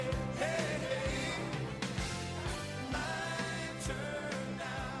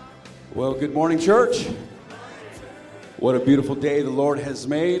Well, good morning, church. What a beautiful day the Lord has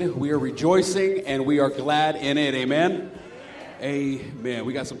made. We are rejoicing and we are glad in it. Amen. Amen.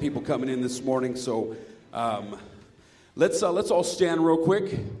 We got some people coming in this morning, so let's all stand real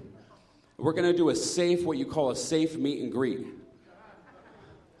quick. We're going to do what you call a safe meet and greet.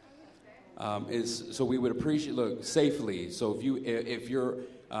 So we would appreciate safely. So if you're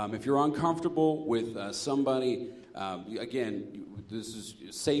uncomfortable with somebody, again, this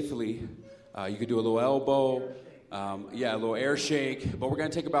is safely. You could do a little elbow, a little air shake. But we're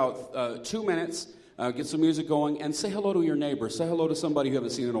going to take about 2 minutes, get some music going, and say hello to your neighbor. Say hello to somebody you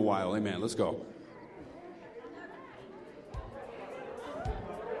haven't seen in a while. Amen. Let's go.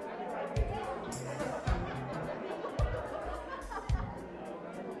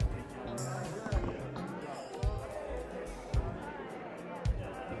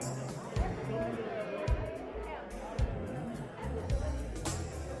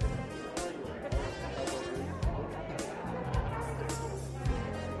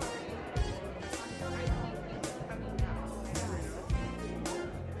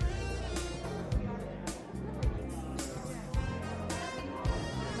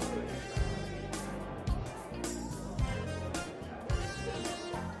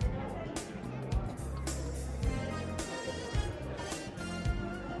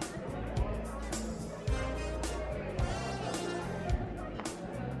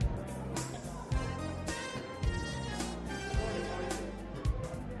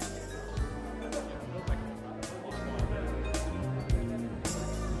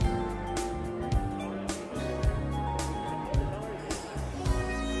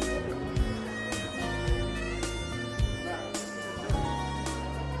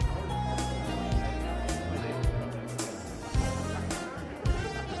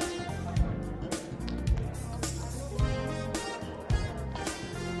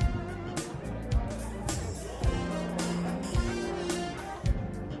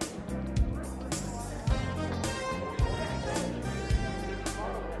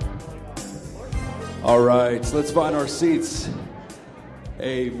 All right, so let's find our seats.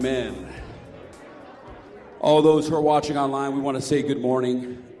 Amen. All those who are watching online, we want to say good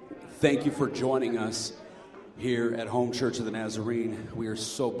morning. Thank you for joining us here at Home Church of the Nazarene. We are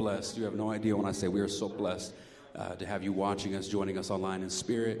so blessed. You have no idea when I say we are so blessed to have you watching us, joining us online in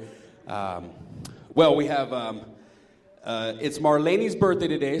spirit. We have, it's Marlene's birthday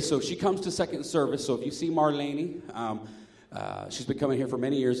today, so she comes to second service. So if you see Marlene, she's been coming here for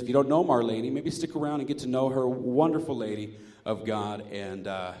many years. If you don't know Marlene, maybe stick around and get to know her. Wonderful lady of God. And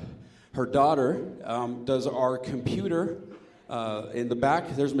her daughter does our computer in the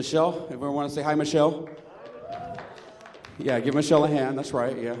back. There's Michelle. Everyone want to say hi, Michelle? Yeah, give Michelle a hand. That's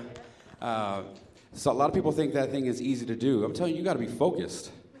right, yeah. So a lot of people think that thing is easy to do. I'm telling you, you got to be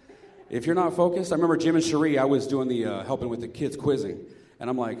focused. If you're not focused, I remember Jim and Cherie, I was doing the helping with the kids quizzing. And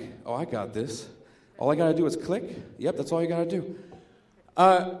I'm like, oh, I got this. All I got to do is click. Yep, that's all you got to do.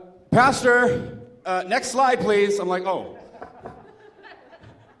 Pastor, next slide, please. I'm like, oh.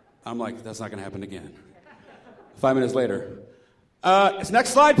 I'm like, that's not going to happen again. 5 minutes later. Next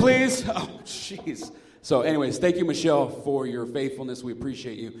slide, please. Oh, jeez. So anyways, thank you, Michelle, for your faithfulness. We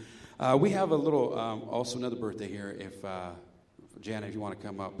appreciate you. We have a little, also another birthday here. If Janet, if you want to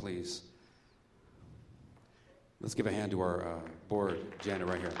come up, please. Let's give a hand to our board, Janet,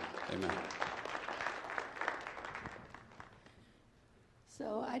 right here. Amen.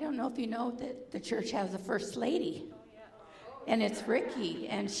 So I don't know if you know that the church has a first lady, and it's Ricky,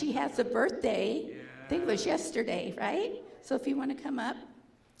 and she has a birthday. I think it was yesterday, right? So if you want to come up,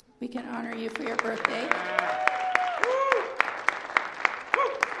 we can honor you for your birthday.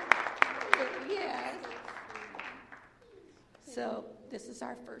 Yeah. So this is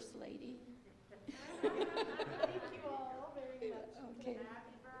our first lady. Thank you all very much. Okay.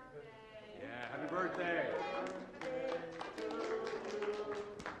 Happy birthday. Yeah, happy birthday.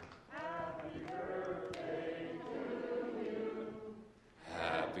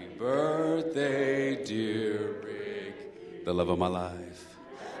 Happy birthday, dear Rick, the love of my life.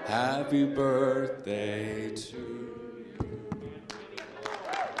 Happy birthday to you.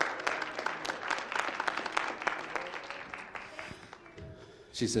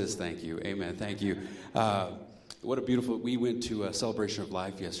 She says thank you. Amen. Thank you. What a beautiful, we went to a celebration of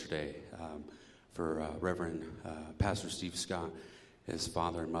life yesterday for Reverend Pastor Steve Scott. His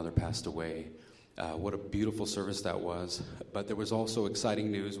father and mother passed away. What a beautiful service that was. But there was also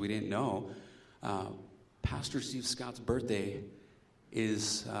exciting news we didn't know. Pastor Steve Scott's birthday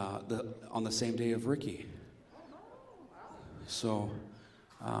is on the same day of Ricky. So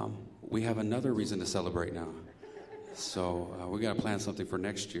we have another reason to celebrate now. So we got to plan something for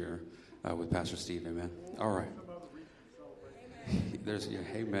next year with Pastor Steve. Amen. All right. There's yeah,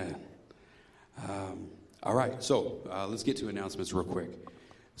 amen. All right. So let's get to announcements real quick.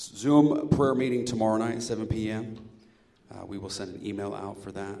 Zoom prayer meeting tomorrow night at 7 p.m. We will send an email out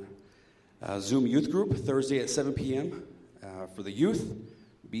for that. Zoom youth group Thursday at 7 p.m. For the youth,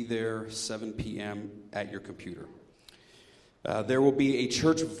 be there 7 p.m. at your computer. There will be a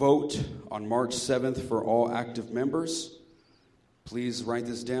church vote on March 7th for all active members. Please write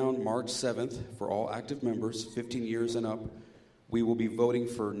this down, March 7th for all active members, 15 years and up. We will be voting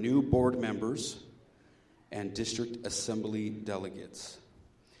for new board members and district assembly delegates.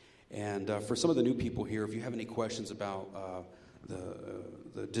 And for some of the new people here, if you have any questions about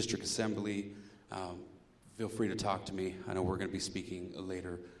the district assembly, feel free to talk to me. I know we're going to be speaking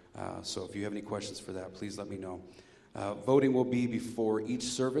later. So if you have any questions for that, please let me know. Voting will be before each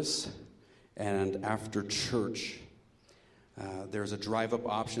service and after church. There's a drive-up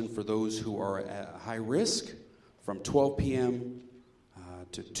option for those who are at high risk from 12 p.m.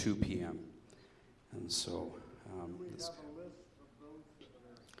 To 2 p.m. And so,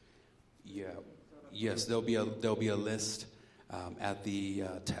 yes, there'll be a list at the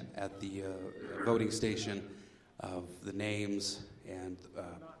voting station of the names and.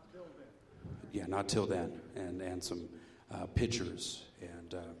 Yeah, not till then, and some pictures,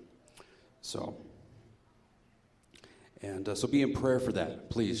 and so be in prayer for that,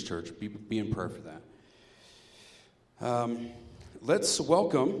 please, church. Be in prayer for that. Let's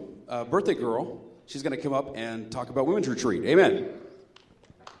welcome birthday girl. She's going to come up and talk about women's retreat. Amen.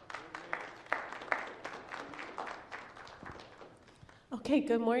 Okay,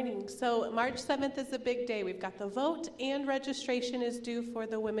 good morning. So March 7th is a big day. We've got the vote and registration is due for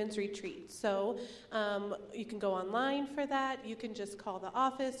the women's retreat. So you can go online for that. You can just call the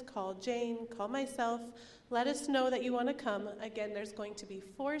office, call Jane, call myself. Let us know that you want to come. Again, there's going to be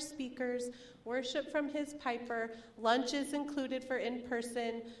 4 speakers, worship from his piper, lunch is included for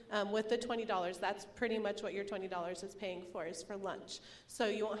in-person with the $20. That's pretty much what your $20 is paying for, is for lunch. So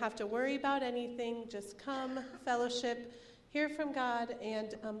you won't have to worry about anything. Just come, fellowship, hear from God,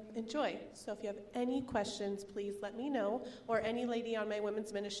 and enjoy. So if you have any questions, please let me know, or any lady on my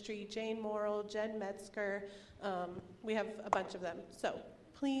women's ministry, Jane Morrill, Jen Metzger. We have a bunch of them. So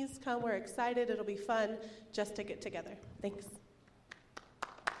please come. We're excited. It'll be fun just to get together. Thanks.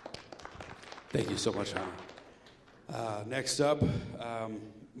 Thank you so much, Hannah. Next up,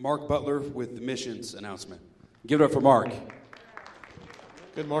 Mark Butler with the missions announcement. Give it up for Mark.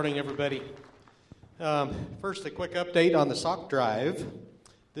 Good morning, everybody. First, a quick update on the sock drive.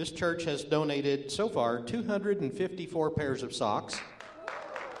 This church has donated so far 254 pairs of socks.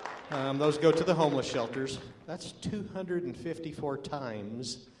 Those go to the homeless shelters. That's 254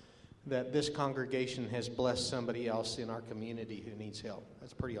 times that this congregation has blessed somebody else in our community who needs help.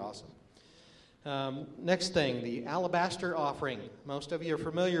 That's pretty awesome. Next thing, the alabaster offering. Most of you are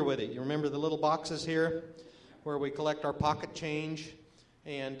familiar with it. You remember the little boxes here where we collect our pocket change?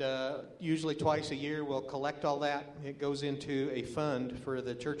 And usually twice a year we'll collect all that. It goes into a fund for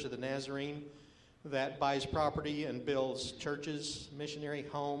the Church of the Nazarene that buys property and builds churches, missionary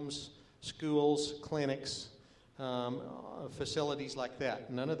homes, schools, clinics, facilities like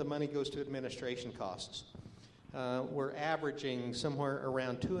that. None of the money goes to administration costs. We're averaging somewhere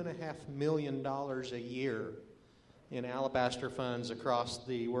around $2.5 million a year in alabaster funds across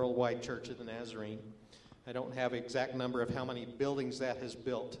the worldwide Church of the Nazarene. I don't have an exact number of how many buildings that has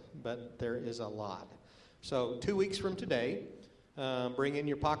built, but there is a lot. So 2 weeks from today, bring in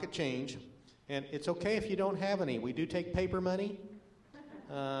your pocket change. And it's okay if you don't have any. We do take paper money,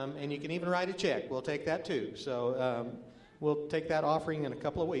 and you can even write a check. We'll take that too. So we'll take that offering in a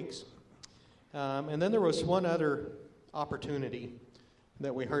couple of weeks. And then there was one other opportunity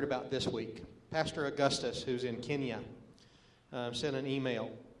that we heard about this week. Pastor Augustus, who's in Kenya, sent an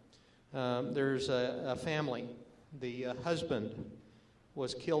email. There's a family. The husband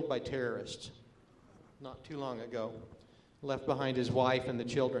was killed by terrorists not too long ago, left behind his wife and the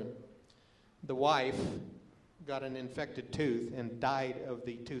children. The wife got an infected tooth and died of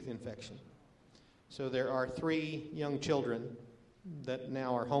the tooth infection. So there are 3 young children that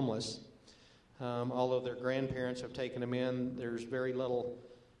now are homeless. Although their grandparents have taken them in, there's very little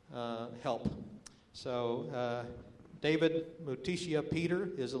help. So David Mutisha Peter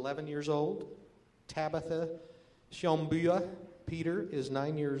is 11 years old. Tabitha Shombua Peter is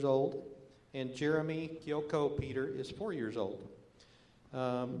 9 years old. And Jeremy Kyoko Peter is 4 years old.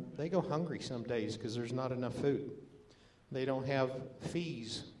 They go hungry some days because there's not enough food. They don't have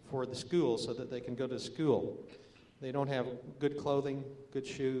fees for the school so that they can go to school. They don't have good clothing, good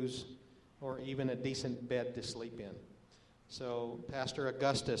shoes, or even a decent bed to sleep in. So Pastor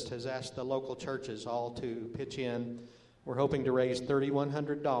Augustus has asked the local churches all to pitch in. We're hoping to raise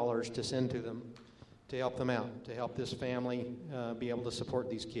 $3,100 to send to them to help them out, to help this family be able to support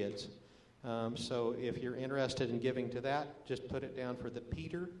these kids. So if you're interested in giving to that, just put it down for the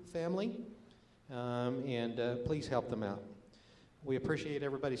Peter family, and please help them out. We appreciate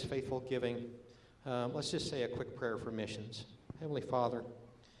everybody's faithful giving. Let's just say a quick prayer for missions. Heavenly Father,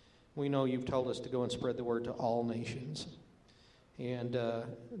 we know you've told us to go and spread the word to all nations. And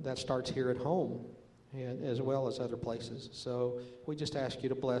that starts here at home, and as well as other places. So we just ask you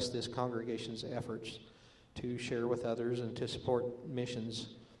to bless this congregation's efforts to share with others and to support missions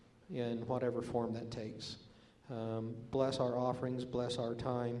in whatever form that takes. Bless our offerings, bless our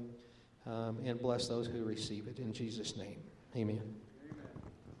time, and bless those who receive it. In Jesus' name, amen.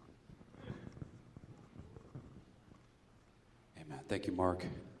 Amen. Thank you, Mark.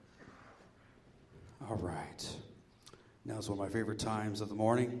 All right. Now is one of my favorite times of the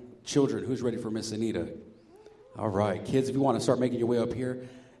morning. Children, who's ready for Miss Anita? All right. Kids, if you want to start making your way up here,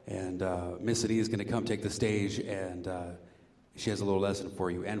 and Miss Anita is going to come take the stage, and she has a little lesson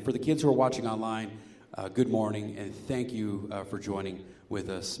for you. And for the kids who are watching online, good morning, and thank you for joining with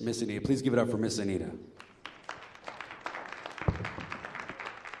us. Miss Anita, please give it up for Miss Anita.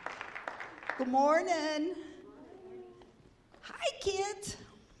 Good morning. Hi, kids.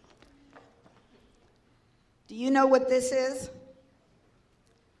 Do you know what this is?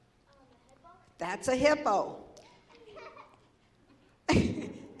 That's a hippo.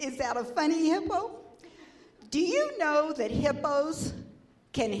 Is that a funny hippo? Do you know that hippos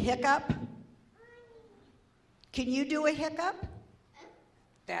can hiccup? Can you do a hiccup?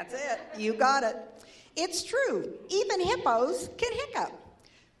 That's it. You got it. It's true. Even hippos can hiccup.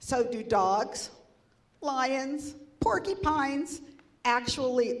 So do dogs, lions, porcupines,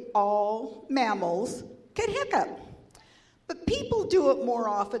 actually all mammals can hiccup. But people do it more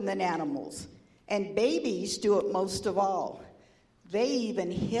often than animals, and babies do it most of all. They even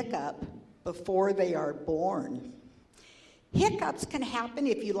hiccup before they are born. Hiccups can happen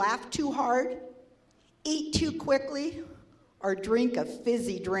if you laugh too hard, eat too quickly, or drink a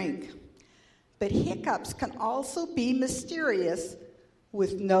fizzy drink. But hiccups can also be mysterious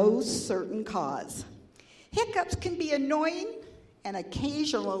with no certain cause. Hiccups can be annoying and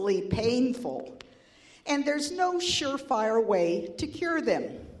occasionally painful, and there's no surefire way to cure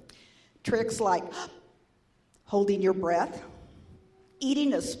them. Tricks like holding your breath,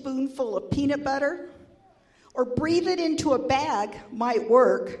 eating a spoonful of peanut butter, or breathe it into a bag might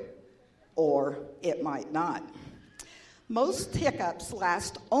work, or it might not. Most hiccups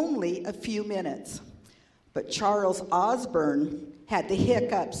last only a few minutes, but Charles Osborne had the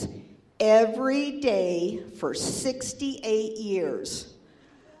hiccups every day for 68 years.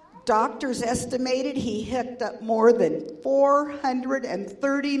 Doctors estimated he hiccuped more than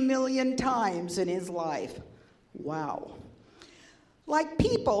 430 million times in his life. Wow. Like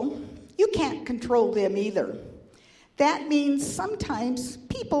people, you can't control them either. That means sometimes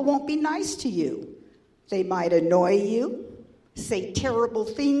people won't be nice to you. They might annoy you, say terrible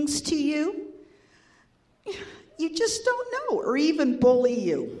things to you. You just don't know, or even bully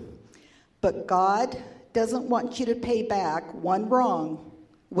you. But God doesn't want you to pay back one wrong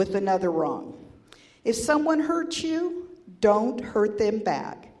with another wrong. If someone hurts you, don't hurt them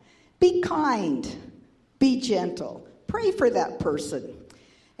back. Be kind. Be gentle. Pray for that person.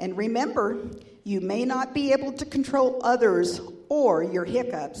 And remember, you may not be able to control others or your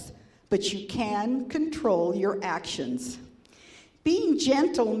hiccups, but you can control your actions. Being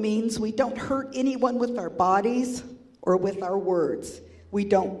gentle means we don't hurt anyone with our bodies or with our words. We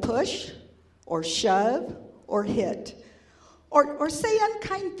don't push or shove or hit or say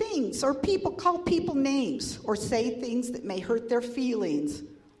unkind things, or call people names, or say things that may hurt their feelings,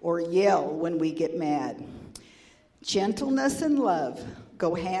 or yell when we get mad. Gentleness and love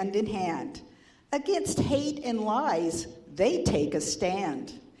go hand in hand. Against hate and lies, they take a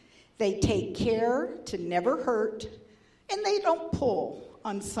stand. They take care to never hurt, and they don't pull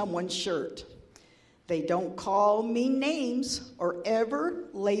on someone's shirt. They don't call mean names or ever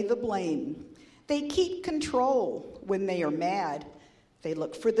lay the blame. They keep control when they are mad. They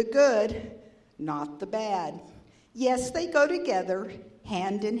look for the good, not the bad. Yes, they go together,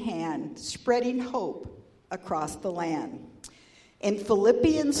 hand in hand, spreading hope across the land. In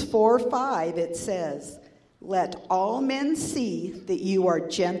Philippians 4:5, it says, "Let all men see that you are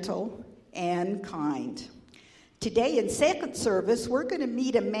gentle and kind." Today in second service, we're going to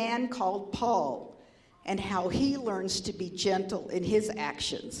meet a man called Paul and how he learns to be gentle in his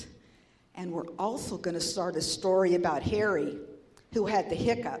actions. And we're also going to start a story about Harry, who had the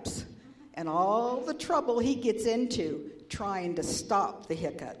hiccups, and all the trouble he gets into trying to stop the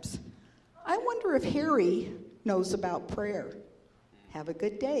hiccups. I wonder if Harry knows about prayer. Have a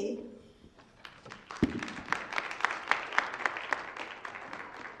good day.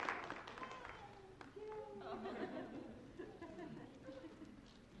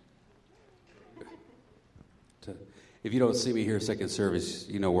 If you don't see me here second service,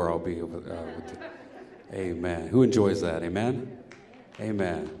 you know where I'll be. Amen. Who enjoys that? Amen?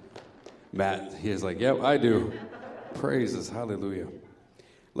 Amen. Matt, he is like, yep, I do. Praises. Hallelujah.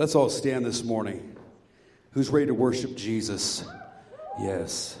 Let's all stand this morning. Who's ready to worship Jesus?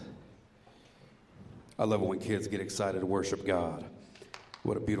 Yes. I love it when kids get excited to worship God.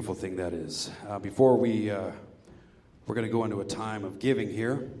 What a beautiful thing that is. Before we're going to go into a time of giving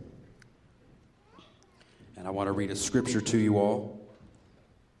here. And I want to read a scripture to you all.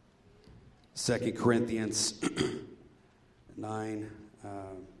 2 Corinthians 9,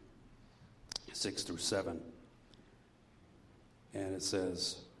 6 through 7. And it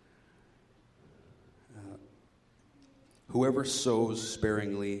says, whoever sows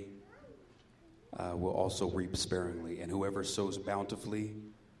sparingly will also reap sparingly. And whoever sows bountifully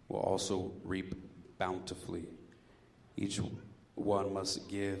will also reap bountifully. Each one must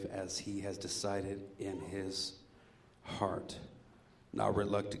give as he has decided in his heart, not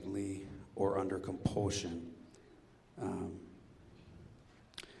reluctantly or under compulsion.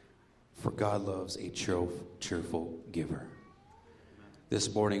 For God loves a cheerful giver.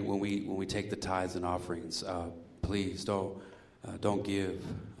 This morning, when we take the tithes and offerings, please don't give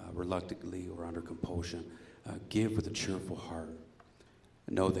reluctantly or under compulsion. Give with a cheerful heart.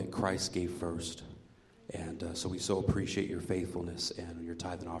 Know that Christ gave first. And so we so appreciate your faithfulness and your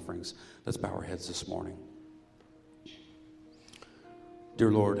tithe and offerings. Let's bow our heads this morning.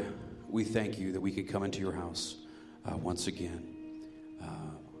 Dear Lord, we thank you that we could come into your house once again,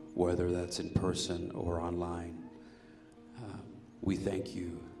 whether that's in person or online. We thank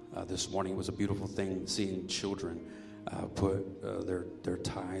you. This morning was a beautiful thing seeing children put their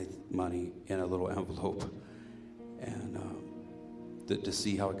tithe money in a little envelope and to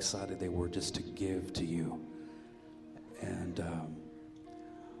see how excited they were just to give to you. And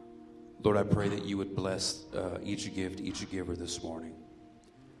Lord, I pray that you would bless each gift, each giver this morning.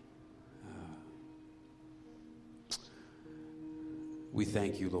 We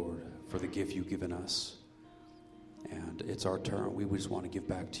thank you, Lord, for the gift you've given us. And it's our turn. We just want to give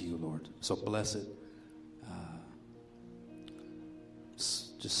back to you, Lord. So bless it.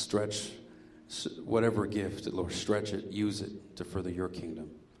 Just stretch whatever gift, Lord, stretch it, use it to further your kingdom,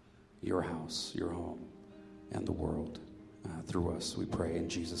 your house, your home, and the world through us. We pray in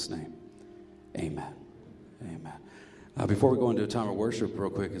Jesus' name. Amen. Amen. Before we go into a time of worship real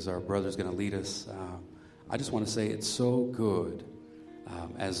quick, as our brother's going to lead us, I just want to say it's so good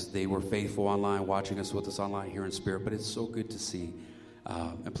as they were faithful online, watching us with us online here in spirit, but it's so good to see,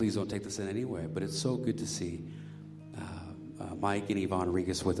 and please don't take this in any way, but it's so good to see Mike and Yvonne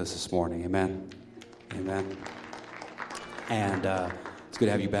Regas with us this morning. Amen. Amen. And it's good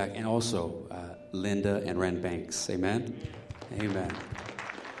to have you back. And also Linda and Ren Banks. Amen. Amen.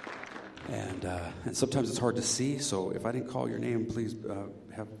 And sometimes it's hard to see, so if I didn't call your name, please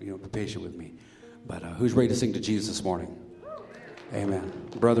be patient with me. But who's ready to sing to Jesus this morning? Amen.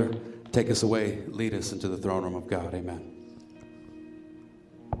 Brother, take us away. Lead us into the throne room of God. Amen.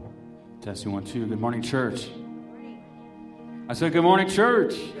 Testing 1, 2. Good morning, church. I said, good morning,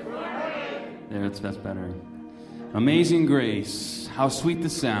 church. Good morning. There, that's better. Amazing grace. How sweet the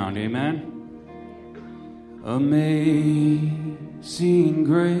sound. Amen. Amazing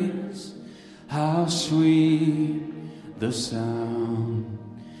grace. How sweet the sound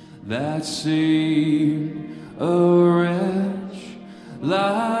that saved a wretch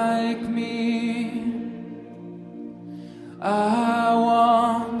like me. I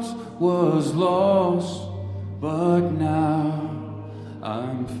once was lost, but now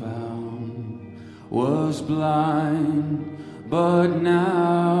I'm found. Was blind, but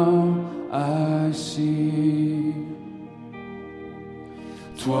now I see.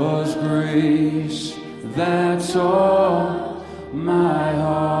 'Twas grace that taught my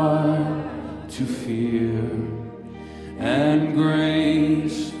heart to fear, and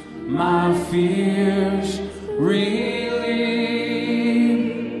grace my fears relieved.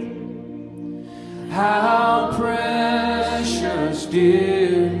 How precious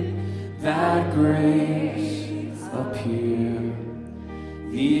did that grace appear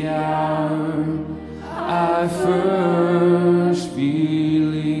the hour I first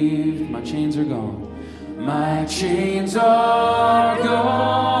believed. My chains are gone. My chains are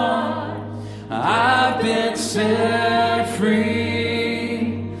gone. I've been set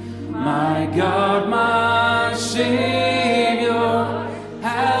free. My God, my Savior,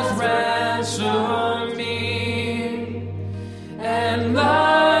 has ransomed me, and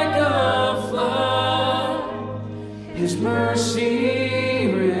like a flood, His mercy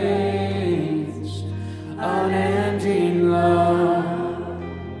reigns, unending love,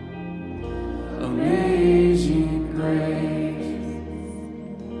 amazing grace.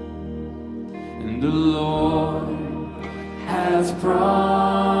 And the Lord has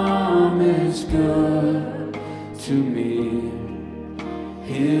promised good to me.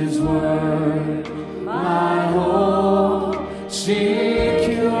 His word, my hope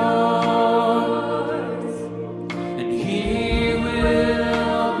secures, and He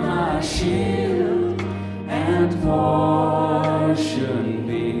will my shield and portion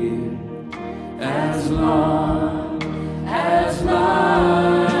be, as long as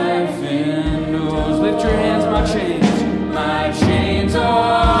life endures. Lift your hands, my chains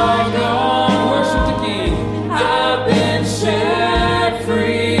are gone. Worship the King. I've been set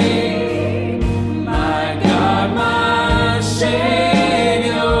free. My God, my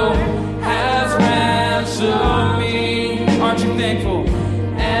Savior has ransomed me. Aren't you thankful?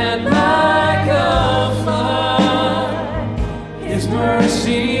 And like a flood, His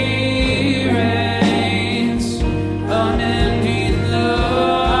mercy reigns, unending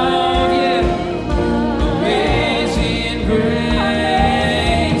love, yeah, amazing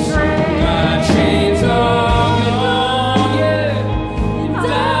grace. My chains are gone, yeah, and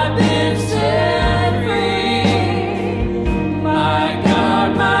I've been set free. My God,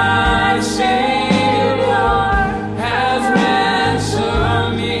 my Savior has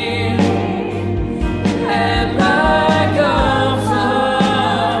ransomed me, and like a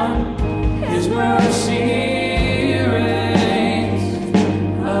flood, His mercy reigns,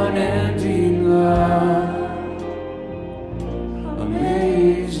 unending love,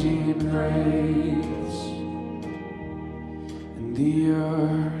 amazing grace. And the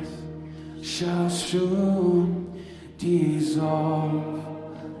earth shall soon dissolve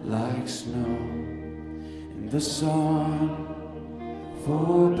like snow, and the sun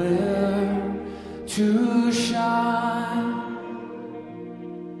forbear to shine.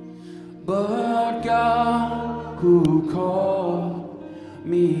 But God, who called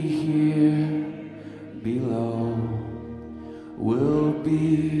me here below, will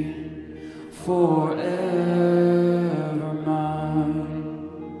be forever mine,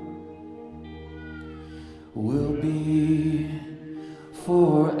 will be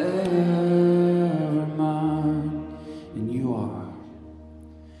forever mine. And you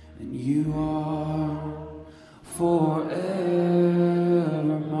are forever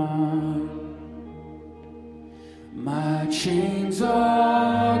mine. My chains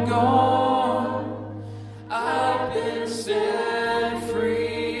are gone, I've been set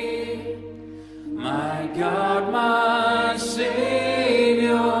free. My God, my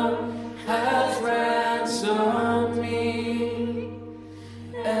Savior has ransomed me,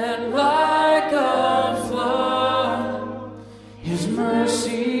 and like a flood, His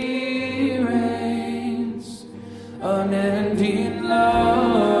mercy reigns, unending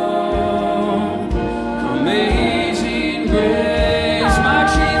love, amazing grace. My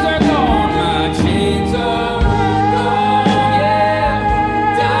chains are gone, my chains are gone,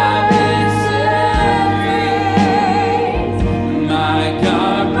 yeah, I've been set free. My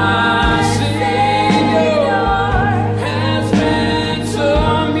God, my Savior has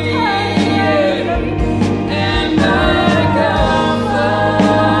ransomed me, and like a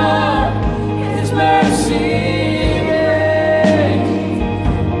flood, His mercy reigns,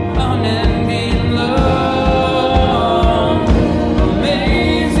 unending love,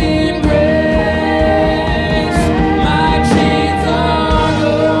 amazing grace. My chains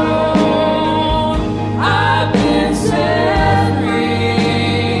are gone, I've been set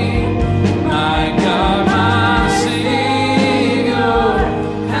free. My God, my Savior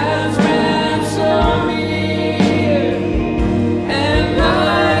has ransomed me, and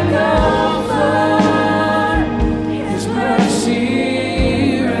like a flood, His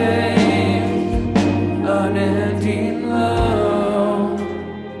mercy reigns, unending love,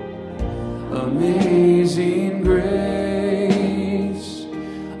 amazing grace,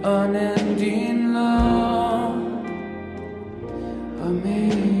 unending love,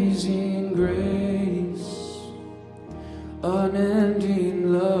 amazing grace,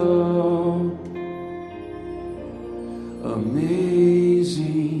 unending love,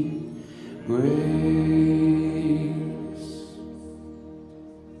 amazing grace.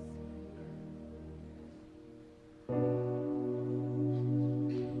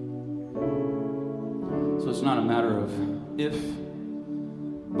 So it's not a matter of if,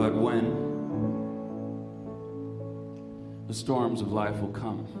 but when. the storms of life will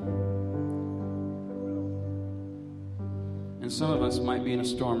come. And some of us might be in a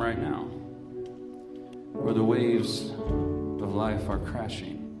storm right now, where the waves of life are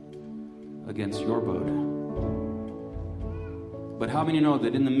crashing against your boat. But how many know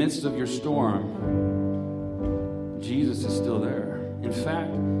that in the midst of your storm, Jesus is still there? In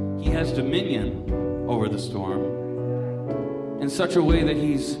fact, he has dominion over the storm in such a way that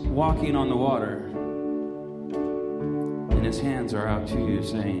he's walking on the water, and his hands are out to you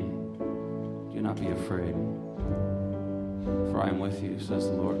saying, "Do not be afraid, for I am with you," says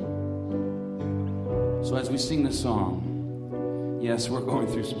the Lord. So as we sing this song, yes, we're going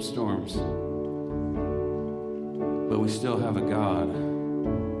through some storms, but we still have a God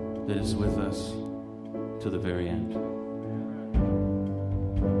that is with us to the very end.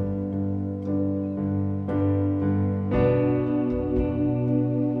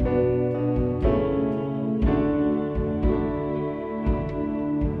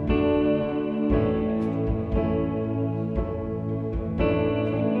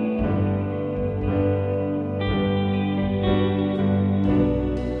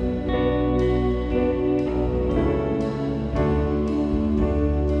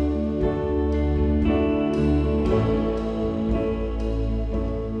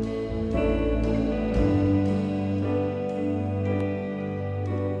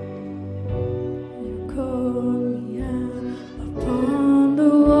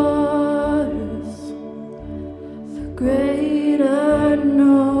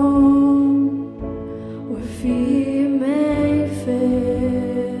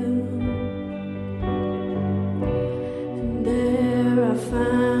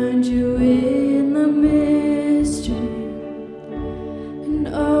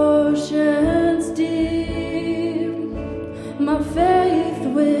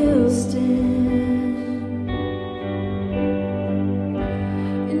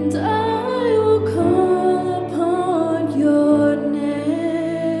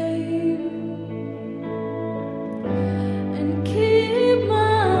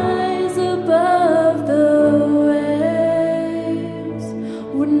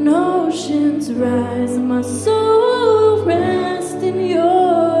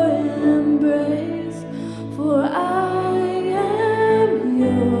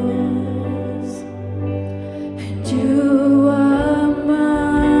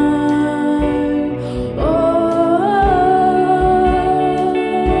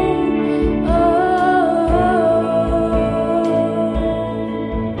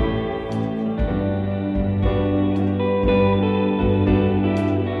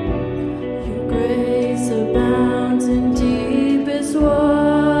 Grace abounds.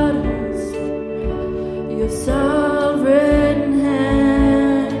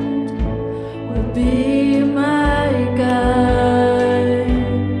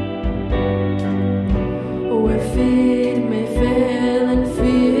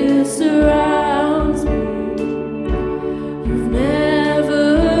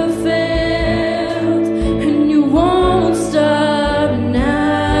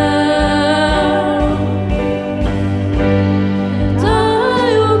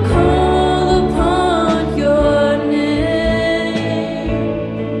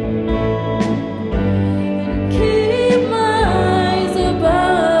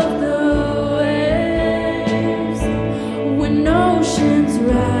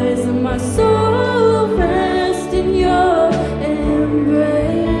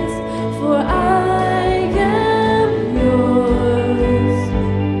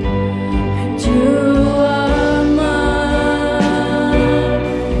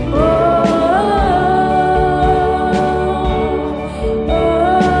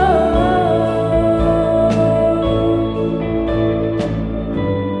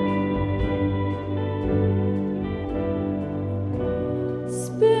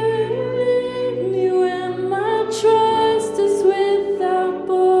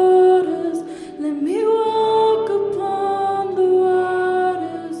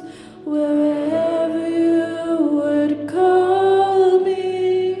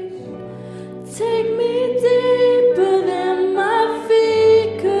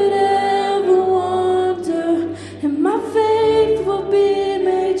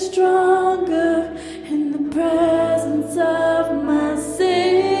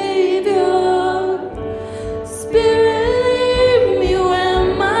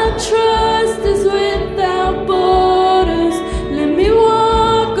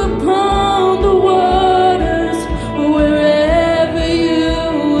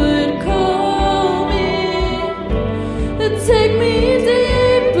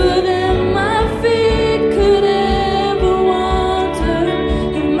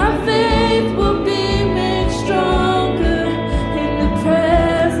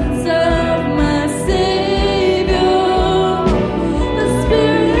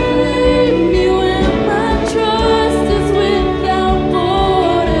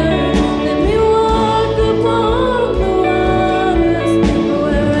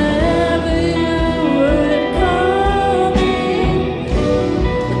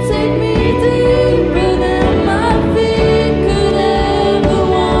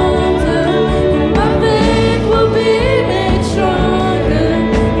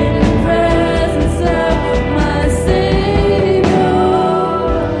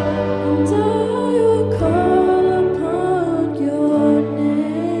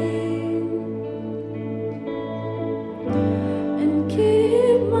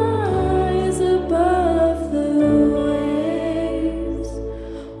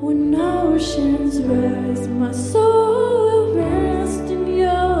 When oceans rise, my soul will rest in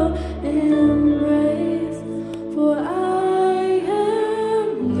your embrace, for I am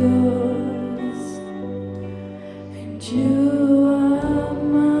yours, and you are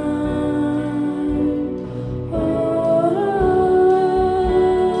mine.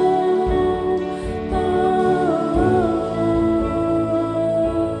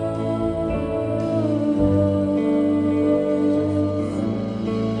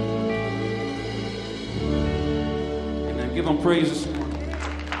 Amen. Give him praise this morning.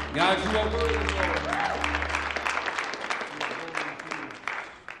 God, you are worthy, Lord.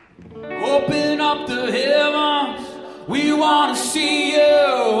 Open up the heavens. We want to see you.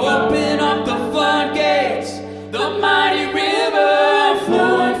 Open up the floodgates. The mighty river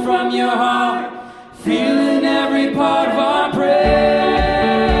flowing from your heart. Feeling every part of our praise.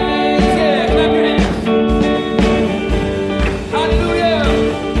 Yeah, clap your hands. Hallelujah.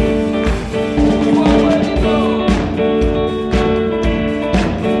 You are worthy, Lord.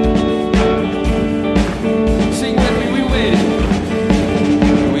 Sing with me,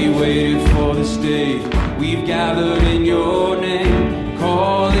 we waited for this day. We've gathered in your name,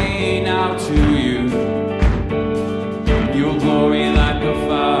 calling out to you. Your glory like a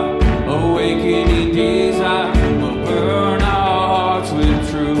fire, awakening desire, will burn our hearts with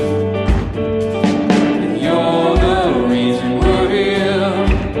truth. And you're the reason we're here,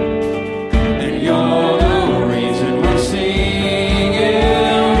 and you're the reason we're singing.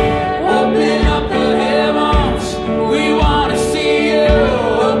 Open up the heavens, we want to see you.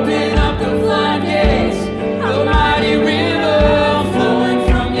 Open up the floodgates, the mighty river flowing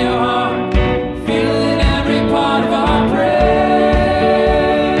from your heart, feeling every part of our praise.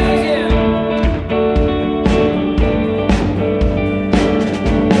 Yeah.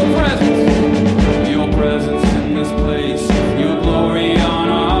 Your presence in this place, your glory on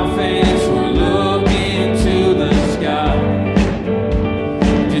our face. We're looking to the sky,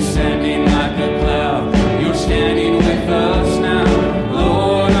 descending like a cloud. You're standing with us now,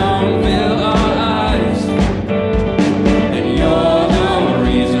 Lord, unveil our eyes. And you're the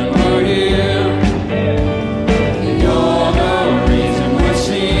reason we're here, and you're the reason we're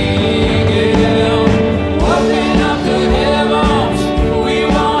singing. Open up the heavens, we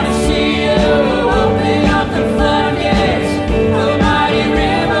want to see you. Open up the floodgates, the mighty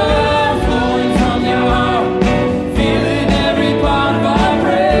river flowing from your heart, feeling every part of our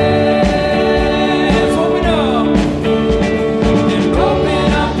praise. Open up, and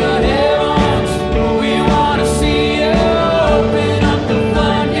open up the heavens, we want to see you. Open up the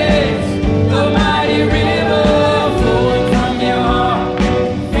floodgates, the mighty river flowing from your heart,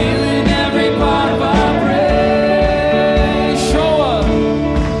 feeling every part of our praise. Show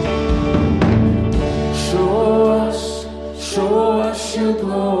us your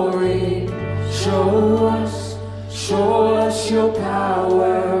glory. Show us your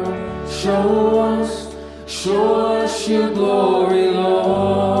power. Show us your glory,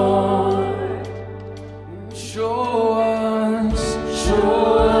 Lord. Show us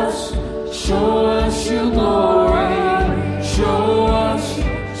your glory. Show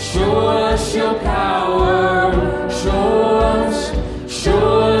us your power. Show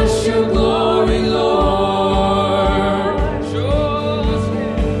us your glory, Lord.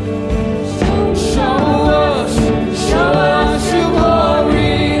 Show us your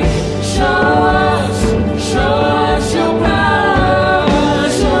glory. Show us your power.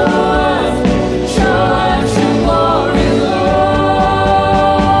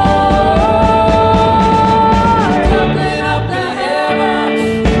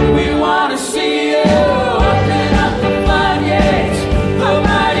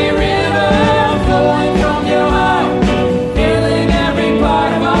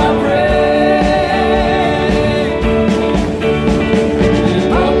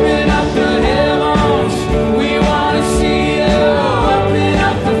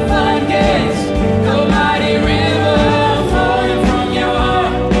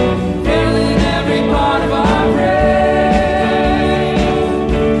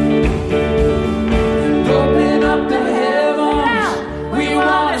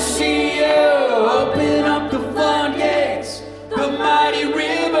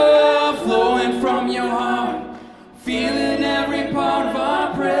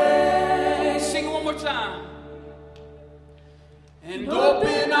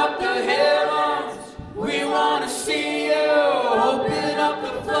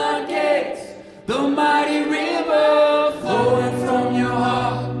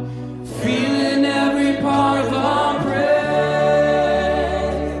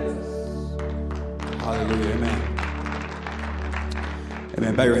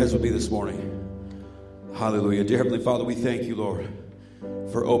 heads with me this morning. Hallelujah. Dear Heavenly Father, we thank you, Lord,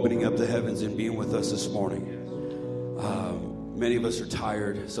 for opening up the heavens and being with us this morning. Many of us are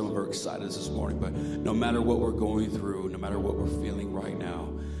tired. Some of us are excited this morning. But no matter what we're going through, no matter what we're feeling right now,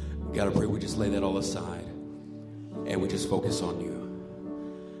 God, I pray we just lay that all aside and we just focus on you.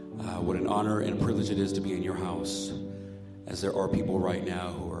 What an honor and a privilege it is to be in your house, as there are people right now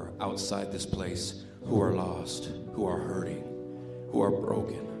who are outside this place, who are lost, who are hurting, who are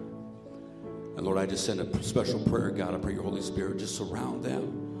broken. And Lord, I just send a special prayer, God. I pray your Holy Spirit just surround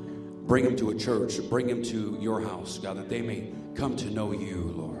them. Bring them to a church. Bring them to your house, God, that they may come to know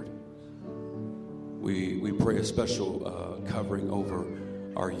you, Lord. We pray a special covering over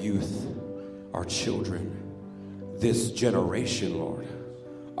our youth, our children, this generation, Lord,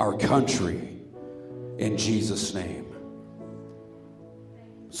 our country, in Jesus' name.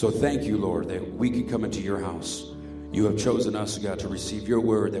 So thank you, Lord, that we can come into your house. You have chosen us, God, to receive your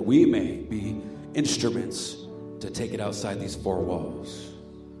word, that we may be instruments to take it outside these four walls,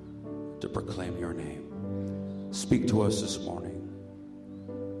 to proclaim your name. Speak to us this morning.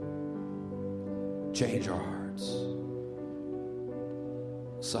 Change our hearts.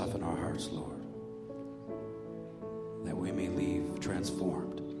 Soften our hearts, Lord, that we may leave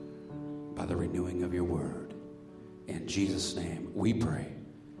transformed by the renewing of your word. In Jesus' name we pray.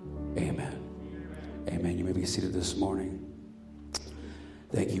 Amen. Amen. You may be seated this morning.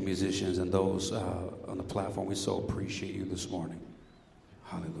 Thank you, musicians, and those on the platform. We so appreciate you this morning.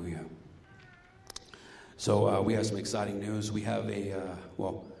 Hallelujah. So we have some exciting news. We have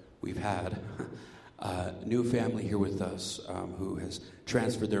we've had a new family here with us who has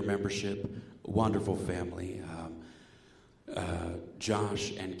transferred their membership. Wonderful family.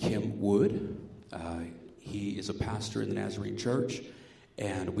 Josh and Kim Wood. He is a pastor in the Nazarene Church,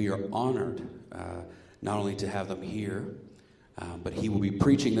 and we are honored not only to have them here, but he will be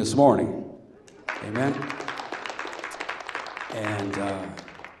preaching this morning. Amen. And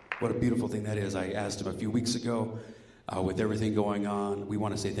what a beautiful thing that is. I asked him a few weeks ago, with everything going on, we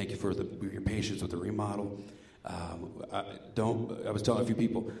want to say thank you for your patience with the remodel. I was telling a few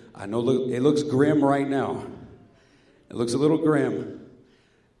people, I know it looks grim right now. It looks a little grim,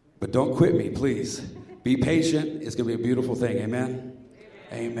 but don't quit me, please. Be patient. It's going to be a beautiful thing. Amen?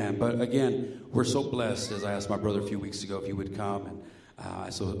 Amen. But again, we're so blessed, as I asked my brother a few weeks ago if he would come, and I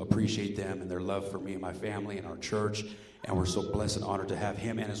so appreciate them and their love for me and my family and our church, and we're so blessed and honored to have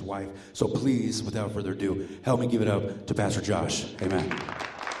him and his wife. So please, without further ado, help me give it up to Pastor Josh. Amen.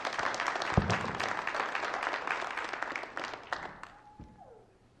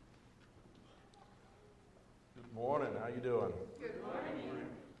 Good morning. How you doing? Good morning.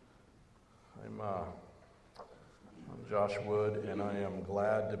 I'm Josh Wood, and I am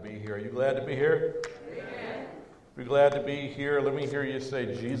glad to be here. Are you glad to be here? Amen. If you're glad to be here, let me hear you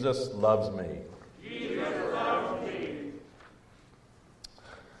say, Jesus loves me. Jesus loves me.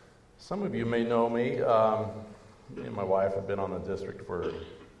 Some of you may know me. Me and my wife have been on the district for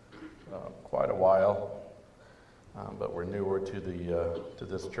quite a while, but we're newer to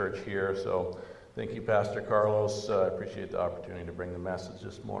this church here. So thank you, Pastor Carlos. I appreciate the opportunity to bring the message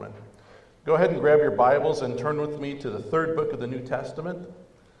this morning. Go ahead and grab your Bibles and turn with me to the third book of the New Testament,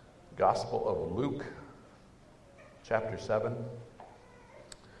 Gospel of Luke, chapter 7.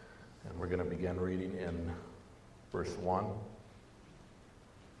 And we're going to begin reading in verse 1.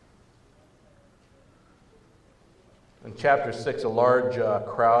 In chapter 6, a large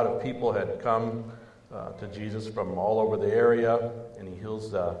crowd of people had come to Jesus from all over the area, and he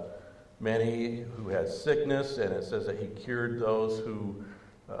heals many who had sickness, and it says that he cured those who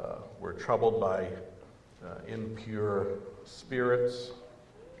were troubled by impure spirits.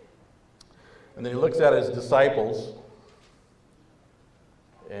 And then he looks at his disciples,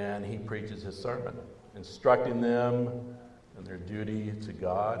 and he preaches his sermon, instructing them in their duty to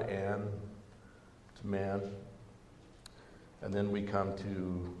God and to man. And then we come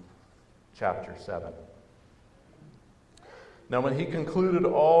to chapter 7. Now when he concluded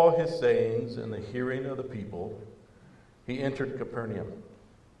all his sayings in the hearing of the people, he entered Capernaum.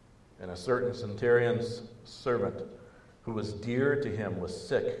 And a certain centurion's servant who was dear to him was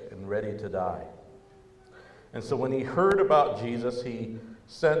sick and ready to die. And so when he heard about Jesus, he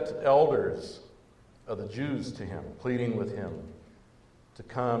sent elders of the Jews to him, pleading with him to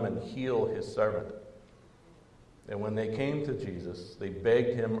come and heal his servant. And when they came to Jesus, they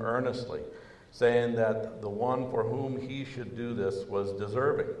begged him earnestly, saying that the one for whom he should do this was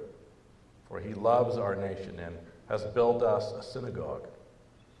deserving, for he loves our nation and has built us a synagogue.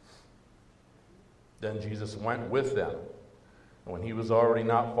 Then Jesus went with them, and when he was already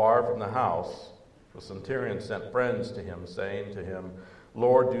not far from the house, the centurion sent friends to him, saying to him,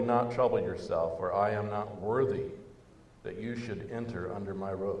 Lord, do not trouble yourself, for I am not worthy that you should enter under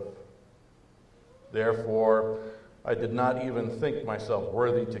my roof. Therefore, I did not even think myself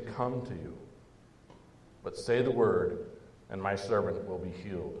worthy to come to you. But say the word, and my servant will be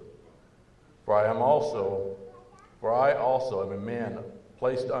healed. For I also am a man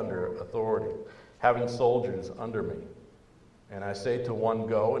placed under authority, having soldiers under me. And I say to one,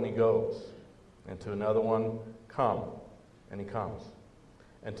 go, and he goes. And to another one, come, and he comes.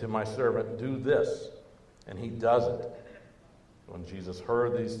 And to my servant, do this, and he does it. When Jesus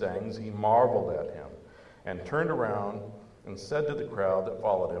heard these things, he marveled at him, and turned around and said to the crowd that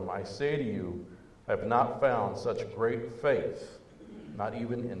followed him, I say to you, I have not found such great faith, not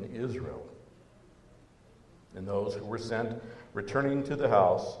even in Israel. And those who were sent, returning to the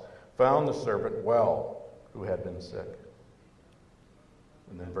house, found the servant well, who had been sick.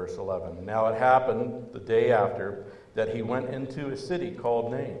 And then verse 11, now it happened the day after that he went into a city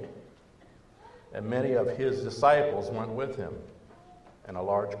called Nain, and many of his disciples went with him, and a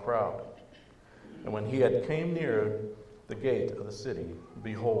large crowd. And when he had came near the gate of the city,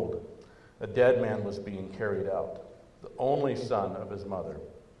 behold, a dead man was being carried out, the only son of his mother,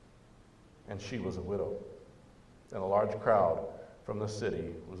 and she was a widow. And a large crowd from the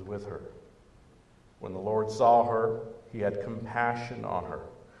city was with her. When the Lord saw her, he had compassion on her,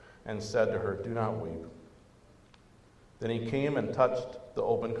 and said to her, do not weep. Then he came and touched the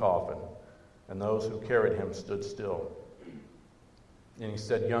open coffin, and those who carried him stood still. And he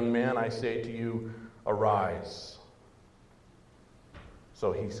said, young man, I say to you, arise.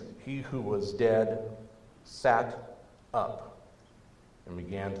 So he who was dead sat up and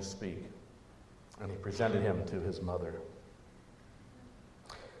began to speak. And he presented him to his mother.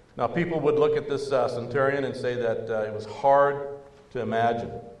 Now, people would look at this centurion and say that it was hard to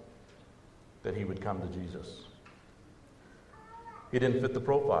imagine that he would come to Jesus. He didn't fit the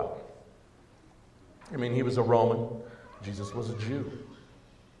profile. I mean, he was a Roman. Jesus was a Jew.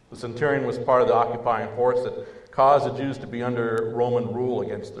 The centurion was part of the occupying force that caused the Jews to be under Roman rule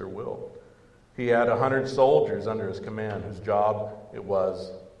against their will. He had 100 soldiers under his command whose job it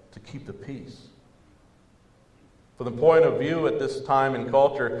was to keep the peace. From the point of view at this time in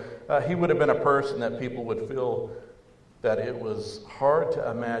culture, he would have been a person that people would feel that it was hard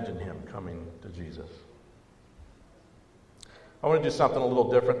to imagine him coming to Jesus. I want to do something a little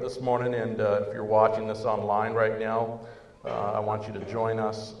different this morning, and if you're watching this online right now, I want you to join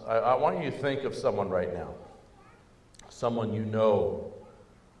us. I want you to think of someone right now, someone you know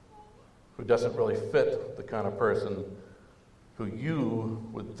who doesn't really fit the kind of person who you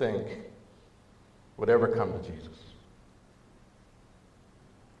would think would ever come to Jesus.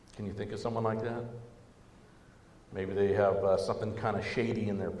 Can you think of someone like that? Maybe they have something kind of shady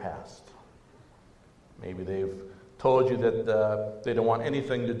in their past. Maybe they've told you that they don't want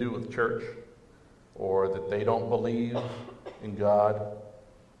anything to do with church, or that they don't believe in God.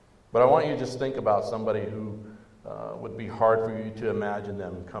 But I want you to just think about somebody who would be hard for you to imagine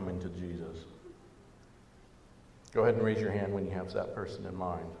them coming to Jesus. Go ahead and raise your hand when you have that person in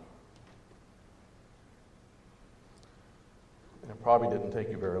mind. And it probably didn't take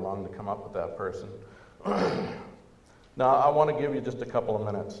you very long to come up with that person. Now, I want to give you just a couple of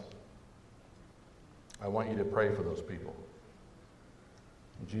minutes. I want you to pray for those people.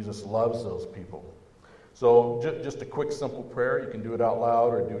 Jesus loves those people. So just a quick, simple prayer. You can do it out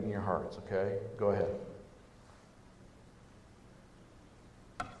loud or do it in your hearts, okay? Go ahead.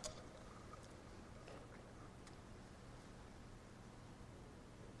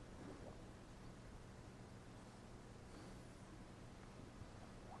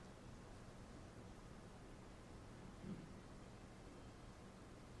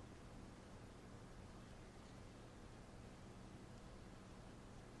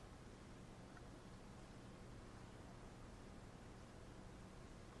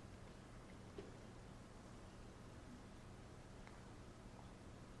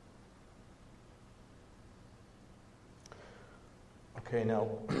 Okay, now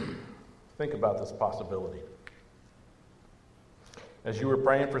think about this possibility. As you were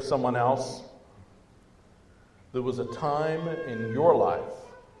praying for someone else, there was a time in your life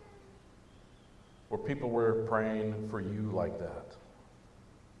where people were praying for you like that.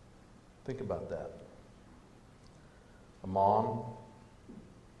 Think about that. A mom,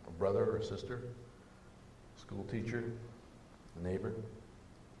 a brother or a sister, a school teacher, a neighbor,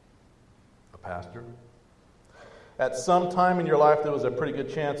 a pastor. At some time in your life, there was a pretty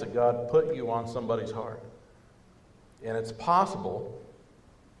good chance that God put you on somebody's heart. And it's possible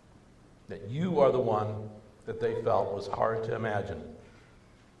that you are the one that they felt was hard to imagine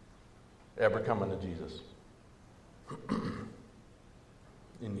ever coming to Jesus.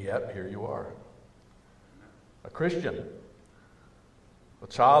 And yet, here you are. A Christian, a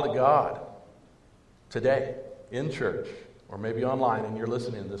child of God, today, in church, or maybe online, and you're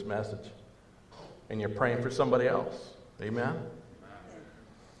listening to this message, and you're praying for somebody else. Amen?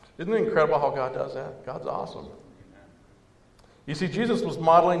 Isn't it incredible how God does that? God's awesome. You see, Jesus was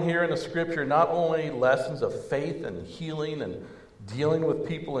modeling here in the scripture not only lessons of faith and healing and dealing with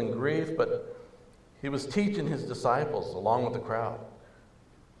people in grief, but he was teaching his disciples, along with the crowd,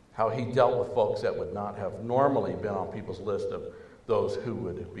 how he dealt with folks that would not have normally been on people's list of those who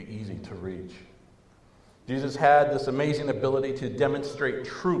would be easy to reach. Jesus had this amazing ability to demonstrate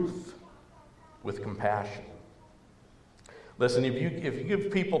truth with compassion. Listen, if you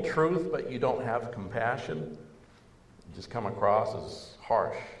give people truth but you don't have compassion, you just come across as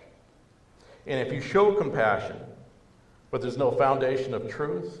harsh. And if you show compassion but there's no foundation of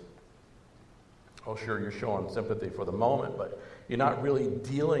truth, oh sure, you're showing sympathy for the moment, but you're not really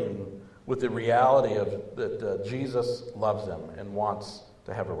dealing with the reality of that Jesus loves them and wants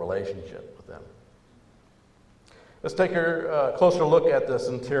to have a relationship with them. Let's take a closer look at the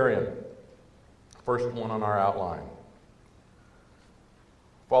centurion. First one on our outline.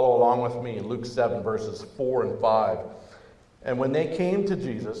 Follow along with me in Luke 7, verses 4 and 5. And when they came to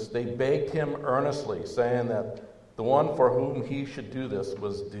Jesus, they begged him earnestly, saying that the one for whom he should do this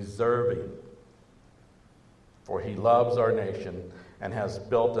was deserving, for he loves our nation and has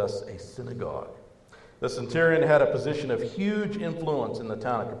built us a synagogue. The centurion had a position of huge influence in the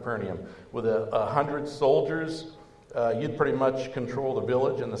town of Capernaum. With 100 soldiers, you'd pretty much control the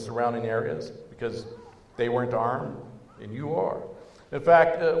village and the surrounding areas because they weren't armed, and you are. In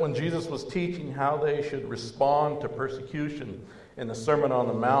fact, when Jesus was teaching how they should respond to persecution in the Sermon on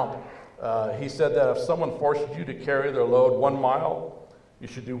the Mount, he said that if someone forces you to carry their load 1 mile, you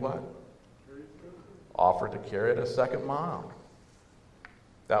should do what? Offer to carry it a second mile.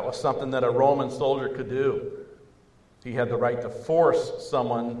 That was something that a Roman soldier could do. He had the right to force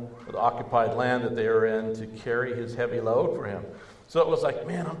someone with occupied land that they were in to carry his heavy load for him. So it was like,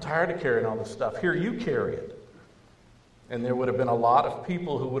 man, I'm tired of carrying all this stuff. Here, you carry it. And there would have been a lot of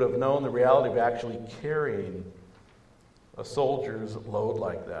people who would have known the reality of actually carrying a soldier's load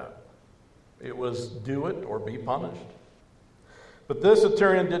like that. It was do it or be punished. But this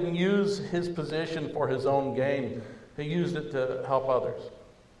centurion didn't use his position for his own gain. He used it to help others.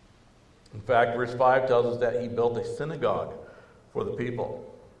 In fact, verse 5 tells us that he built a synagogue for the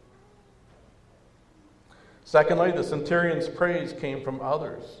people. Secondly, the centurion's praise came from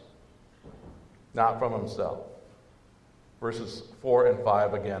others, not from himself. Verses 4 and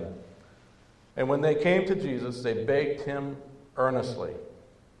 5 again. And when they came to Jesus, they begged him earnestly,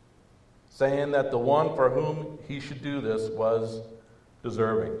 saying that the one for whom he should do this was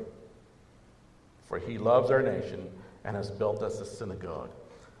deserving, for he loves our nation and has built us a synagogue.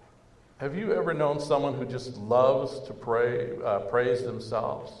 Have you ever known someone who just loves to praise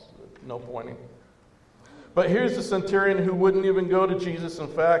themselves? No pointing. But here's the centurion who wouldn't even go to Jesus. In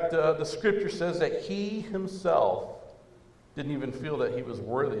fact, the scripture says that he himself didn't even feel that he was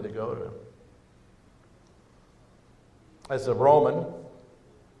worthy to go to him. As a Roman,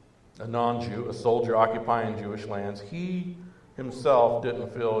 a non-Jew, a soldier occupying Jewish lands, he himself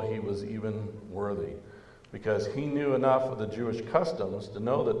didn't feel he was even worthy, because he knew enough of the Jewish customs to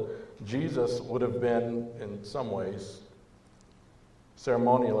know that Jesus would have been, in some ways,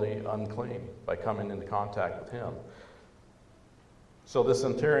 ceremonially unclean by coming into contact with him. So the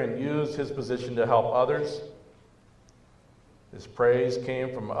centurion used his position to help others. His praise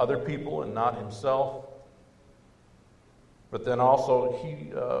came from other people and not himself. But then also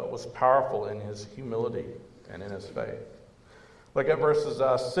he was powerful in his humility and in his faith. Look at verses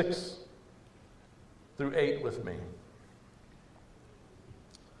 6 through 8 with me.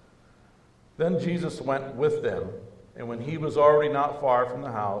 Then Jesus went with them, and when he was already not far from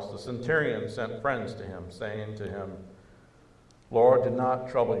the house, the centurion sent friends to him, saying to him, Lord, do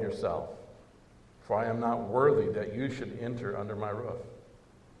not trouble yourself, for I am not worthy that you should enter under my roof.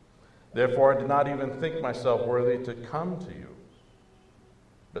 Therefore I did not even think myself worthy to come to you.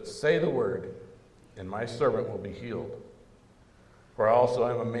 But say the word, and my servant will be healed. For I also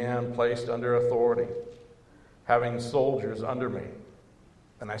am a man placed under authority, having soldiers under me.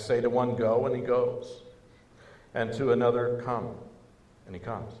 And I say to one, go, and he goes. And to another, come, and he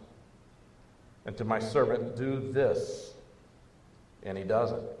comes. And to my servant, do this, and he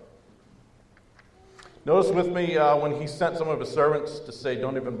does it. Notice with me when he sent some of his servants to say,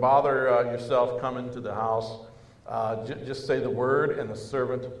 don't even bother yourself coming to the house. Just say the word, and the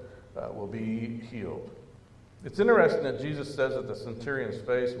servant will be healed. It's interesting that Jesus says that the centurion's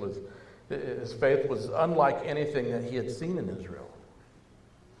faith was unlike anything that he had seen in Israel.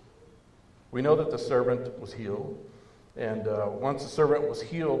 We know that the servant was healed. And once the servant was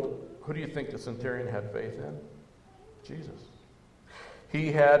healed, who do you think the centurion had faith in? Jesus.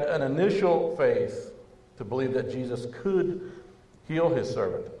 He had an initial faith to believe that Jesus could heal his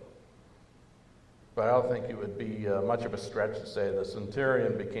servant. But I don't think it would be much of a stretch to say the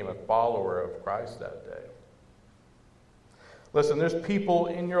centurion became a follower of Christ that day. Listen, there's people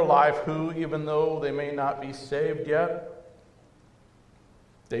in your life who, even though they may not be saved yet,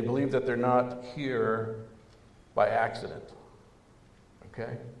 they believe that they're not here by accident.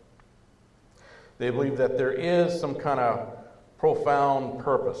 Okay? They believe that there is some kind of profound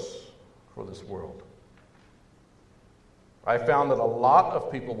purpose for this world. I found that a lot of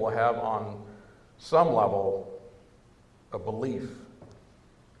people will have on some level a belief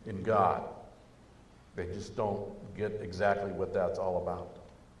in God. They just don't get exactly what that's all about.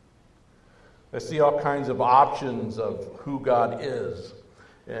 They see all kinds of options of who God is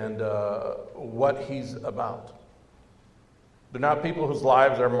and what he's about. They're not people whose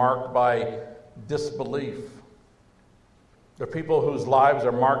lives are marked by disbelief. They're people whose lives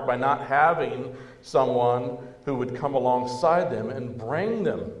are marked by not having someone who would come alongside them and bring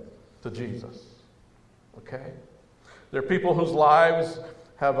them to Jesus. Okay? They're people whose lives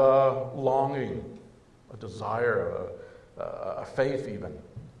have a longing, a desire, a faith even,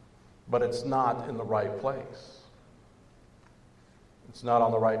 but it's not in the right place. It's not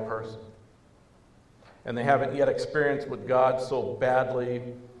on the right person. And they haven't yet experienced what God so badly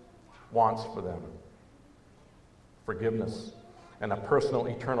wants for them. Forgiveness and a personal,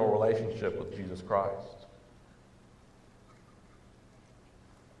 eternal relationship with Jesus Christ.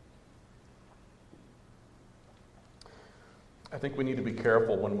 I think we need to be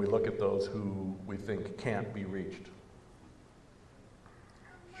careful when we look at those who we think can't be reached.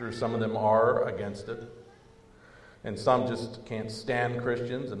 Sure, some of them are against it, and some just can't stand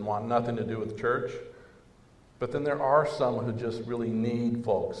Christians and want nothing to do with church. But then there are some who just really need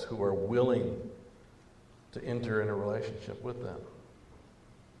folks who are willing to enter in a relationship with them.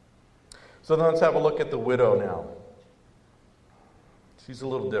 So then let's have a look at the widow now. She's a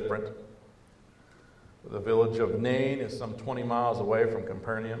little different. The village of Nain is some 20 miles away from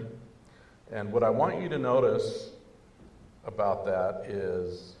Capernaum. And what I want you to notice about that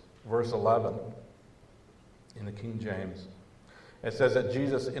is verse 11 in the King James. It says that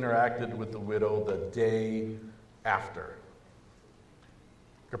Jesus interacted with the widow the day after.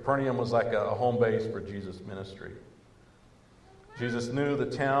 Capernaum was like a home base for Jesus' ministry. Jesus knew the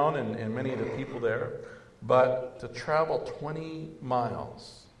town and many of the people there, but to travel 20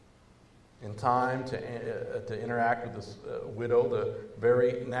 miles in time to interact with this widow the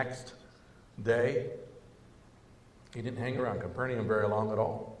very next day, he didn't hang around Capernaum very long at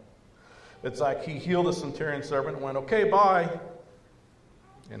all. It's like he healed the centurion servant and went, okay, bye.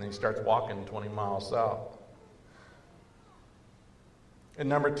 And then he starts walking 20 miles south. And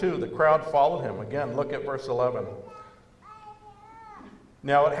number 2, the crowd followed him. Again, look at verse 11.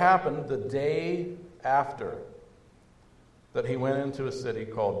 Now it happened the day after that he went into a city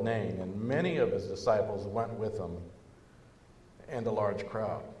called Nain, and many of his disciples went with him, and a large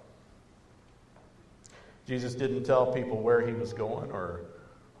crowd. Jesus didn't tell people where he was going or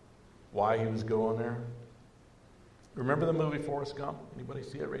why he was going there. Remember the movie Forrest Gump? Anybody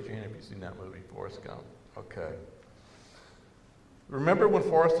see it? Raise your hand if you've seen that movie, Forrest Gump. Okay. Remember when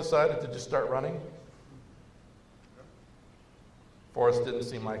Forrest decided to just start running? Forrest didn't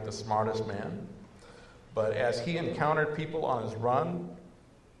seem like the smartest man. But as he encountered people on his run,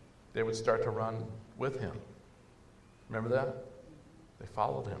 they would start to run with him. Remember that? They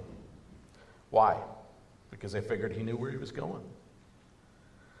followed him. Why? Because they figured he knew where he was going.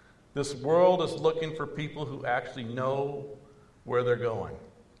 This world is looking for people who actually know where they're going.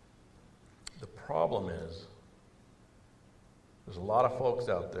 The problem is, there's a lot of folks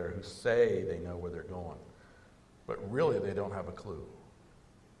out there who say they know where they're going, but really they don't have a clue.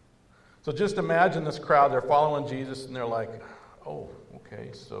 So just imagine this crowd, they're following Jesus, and they're like, oh, okay,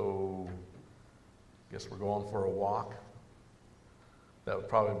 so I guess we're going for a walk. That would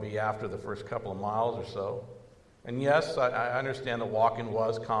probably be after the first couple of miles or so. And yes, I understand that walking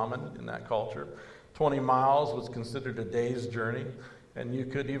was common in that culture. 20 miles was considered a day's journey, and you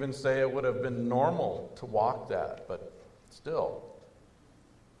could even say it would have been normal to walk that, but still,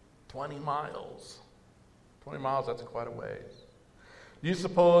 20 miles. 20 miles, that's quite a ways. Do you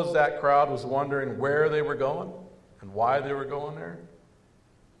suppose that crowd was wondering where they were going and why they were going there?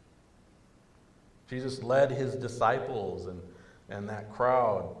 Jesus led his disciples and that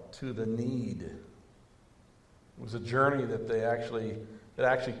crowd to the need. It was a journey that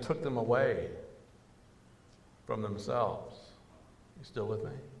actually took them away from themselves. You still with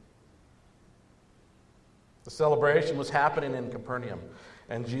me? The celebration was happening in Capernaum,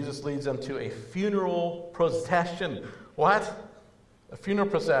 and Jesus leads them to a funeral procession. What? A funeral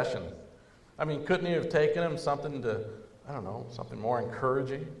procession. I mean, couldn't he have taken him something to, I don't know, something more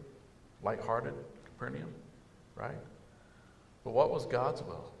encouraging, lighthearted, Capernaum, right? But what was God's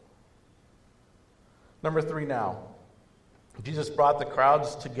will? Number 3 now. Jesus brought the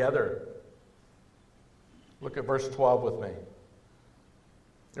crowds together. Look at verse 12 with me.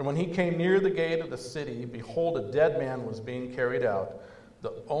 And when he came near the gate of the city, behold, a dead man was being carried out,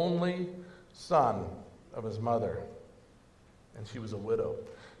 the only son of his mother. And she was a widow,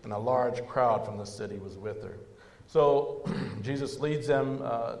 and a large crowd from the city was with her. So Jesus leads them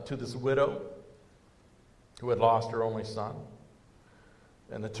to this widow who had lost her only son.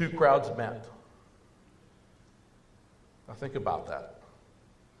 And the two crowds met. Now think about that.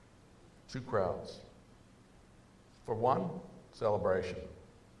 Two crowds. For one, celebration.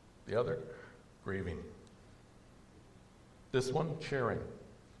 The other, grieving. This one, cheering.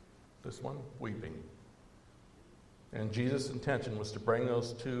 This one, weeping. And Jesus' intention was to bring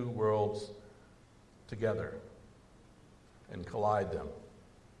those two worlds together and collide them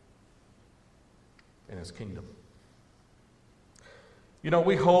in his kingdom. You know,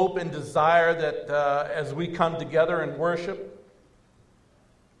 we hope and desire that as we come together and worship,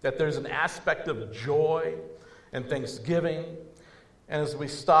 that there's an aspect of joy and thanksgiving. And as we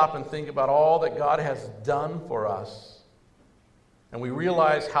stop and think about all that God has done for us, and we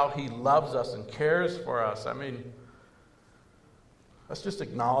realize how he loves us and cares for us, I mean, let's just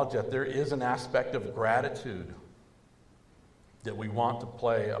acknowledge that there is an aspect of gratitude that we want to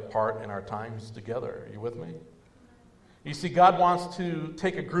play a part in our times together. Are you with me? You see, God wants to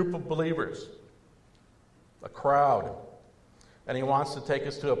take a group of believers, a crowd, and he wants to take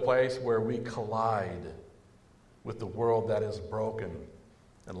us to a place where we collide with the world that is broken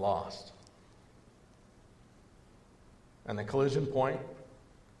and lost. And the collision point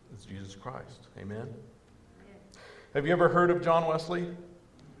is Jesus Christ. Amen? Have you ever heard of John Wesley?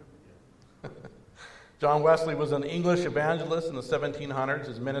 John Wesley was an English evangelist in the 1700s.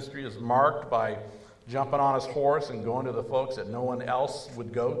 His ministry is marked by jumping on his horse and going to the folks that no one else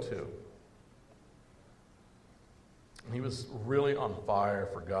would go to. He was really on fire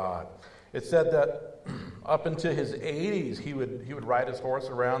for God. It said that up into his 80s, he would ride his horse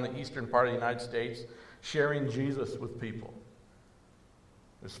around the eastern part of the United States, sharing Jesus with people.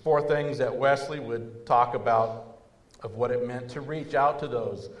 There's 4 things that Wesley would talk about of what it meant to reach out to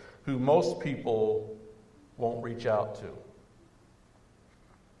those who most people won't reach out to.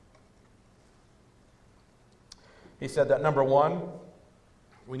 He said that number 1,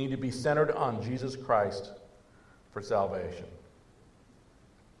 we need to be centered on Jesus Christ for salvation.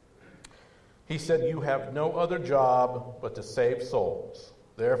 He said, you have no other job but to save souls.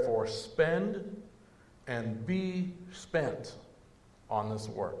 Therefore, spend and be spent on this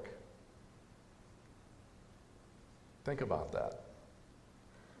work. Think about that.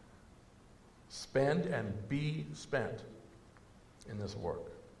 Spend and be spent in this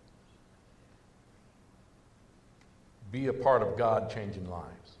work. Be a part of God changing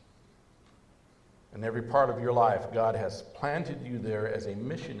lives. In every part of your life, God has planted you there as a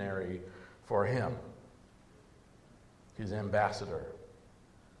missionary for him, his ambassador,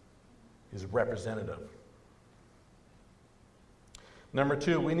 his representative. Number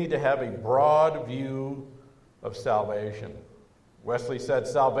 2, we need to have a broad view of salvation. Wesley said,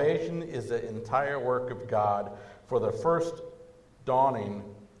 salvation is the entire work of God for the first dawning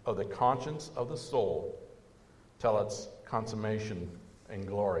of the conscience of the soul till its consummation in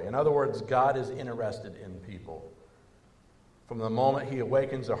glory. In other words, God is interested in people from the moment he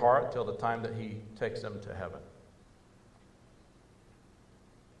awakens their heart till the time that he takes them to heaven.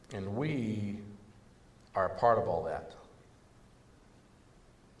 And we are a part of all that.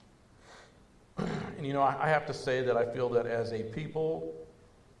 And you know, I have to say that I feel that as a people,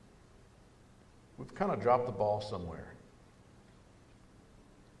 we've kind of dropped the ball somewhere.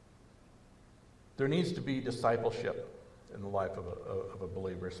 There needs to be discipleship in the life of a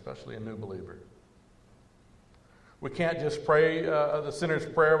believer, especially a new believer. We can't just pray the sinner's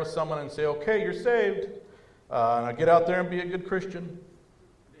prayer with someone and say, okay, you're saved. Now get out there and be a good Christian.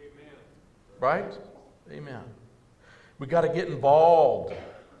 Amen. Right? Amen. We got to get involved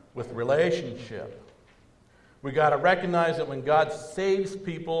with relationship. We got to recognize that when God saves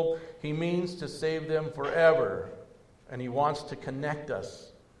people, he means to save them forever. And he wants to connect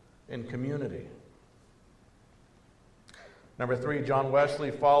us in community. Number 3, John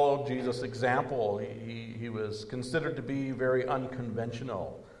Wesley followed Jesus' example. He was considered to be very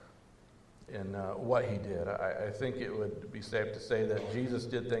unconventional in what he did. I think it would be safe to say that Jesus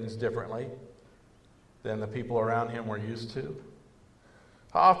did things differently. than the people around him were used to?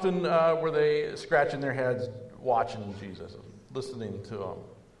 How often were they scratching their heads watching Jesus, listening to him?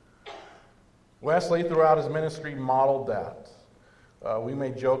 Wesley, throughout his ministry, modeled that. We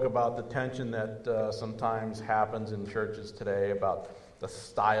may joke about the tension that sometimes happens in churches today about the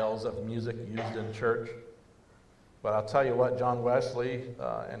styles of music used in church. But I'll tell you what, John Wesley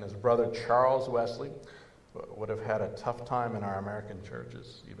and his brother Charles Wesley would have had a tough time in our American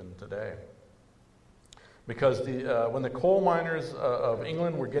churches even today. Because when the coal miners of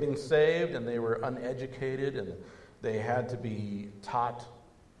England were getting saved and they were uneducated and they had to be taught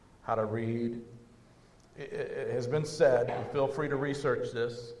how to read, it has been said, and feel free to research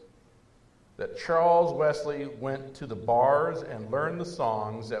this, that Charles Wesley went to the bars and learned the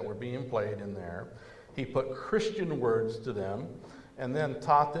songs that were being played in there. He put Christian words to them and then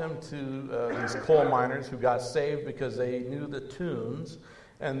taught them to these coal miners who got saved because they knew the tunes.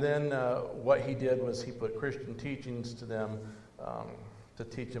 And then what he did was he put Christian teachings to them to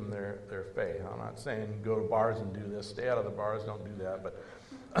teach them their faith. I'm not saying go to bars and do this. Stay out of the bars. Don't do that.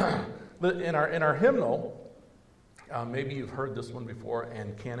 But in our hymnal, maybe you've heard this one before,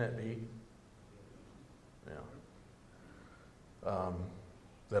 and can it be? Yeah.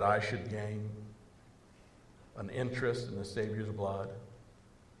 That I should gain an interest in the Savior's blood.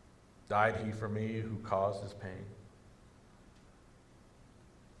 Died he for me who caused his pain.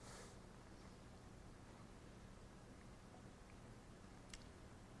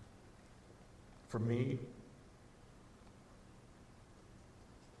 For me,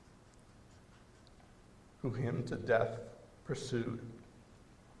 who him to death pursued.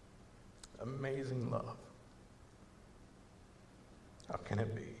 Amazing love. How can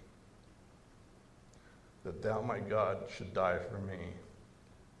it be that thou, my God, should die for me?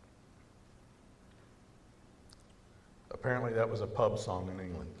 Apparently that was a pub song in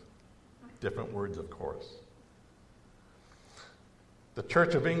England. Different words, of course. The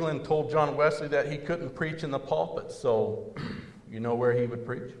Church of England told John Wesley that he couldn't preach in the pulpit, so you know where he would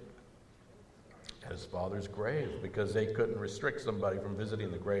preach? At his father's grave, because they couldn't restrict somebody from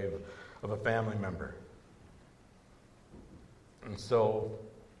visiting the grave of a family member. And so,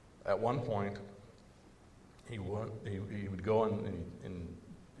 at one point, he would go and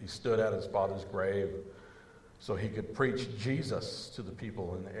he stood at his father's grave so he could preach Jesus to the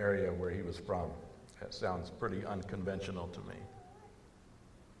people in the area where he was from. That sounds pretty unconventional to me.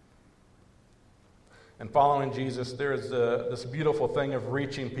 And following Jesus, there is this beautiful thing of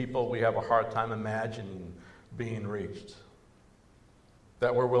reaching people we have a hard time imagining being reached.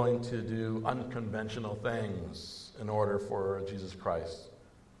 That we're willing to do unconventional things in order for Jesus Christ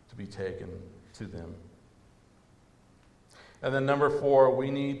to be taken to them. And then number 4,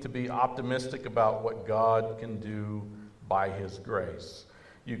 we need to be optimistic about what God can do by his grace.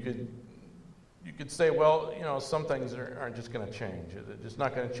 You could say, well, you know, some things aren't just going to change. They're just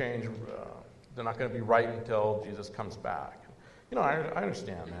not going to change. They're not going to be right until Jesus comes back. You know, I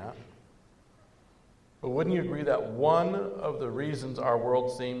understand that. But wouldn't you agree that one of the reasons our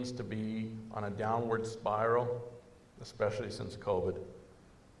world seems to be on a downward spiral, especially since COVID,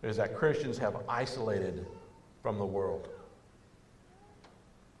 is that Christians have isolated from the world?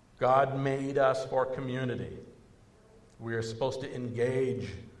 God made us for community. We are supposed to engage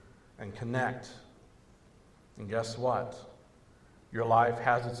and connect. And guess what? Your life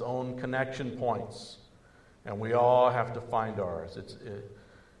has its own connection points, and we all have to find ours.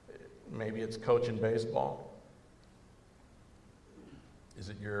 Maybe it's coaching baseball. Is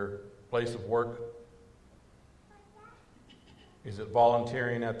it your place of work? Is it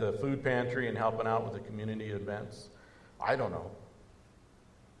volunteering at the food pantry and helping out with the community events? I don't know.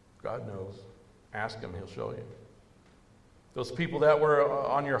 God knows. Ask him, he'll show you. Those people that were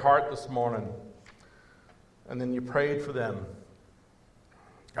on your heart this morning, and then you prayed for them.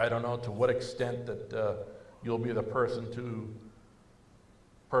 I don't know to what extent that you'll be the person to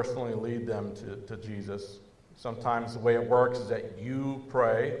personally lead them to Jesus. Sometimes the way it works is that you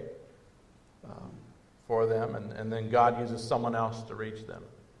pray for them, and then God uses someone else to reach them.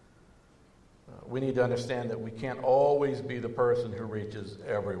 We need to understand that we can't always be the person who reaches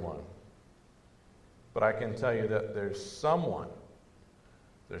everyone. But I can tell you that there's someone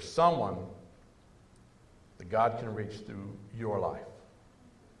that God can reach through your life,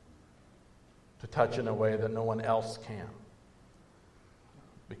 to touch in a way that no one else can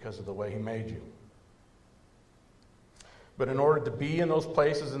because of the way he made you. But in order to be in those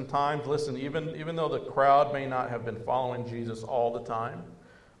places and times, listen, even though the crowd may not have been following Jesus all the time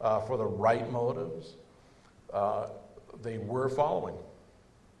for the right motives, they were following.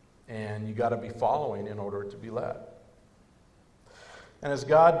 And you got to be following in order to be led. And as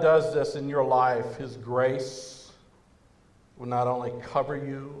God does this in your life, His grace will not only cover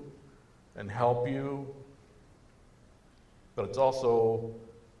you and help you, but it's also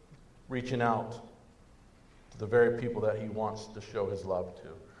reaching out to the very people that He wants to show His love to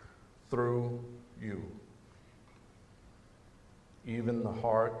through you. Even the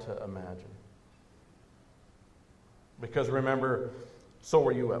hard to imagine. Because remember, so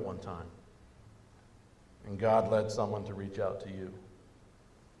were you at one time. And God led someone to reach out to you.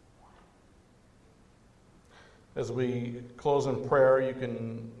 As we close in prayer,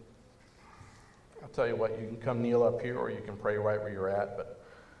 I'll tell you what, you can come kneel up here or you can pray right where you're at, but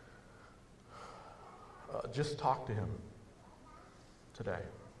just talk to Him today.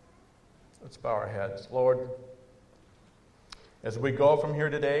 Let's bow our heads. Lord, as we go from here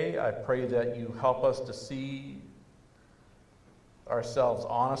today, I pray that you help us to see ourselves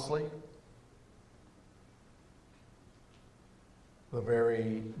honestly, the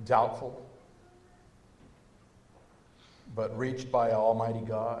very doubtful, but reached by Almighty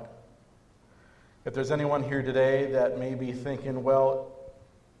God. If there's anyone here today that may be thinking, well,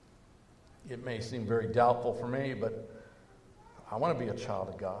 it may seem very doubtful for me, but I want to be a child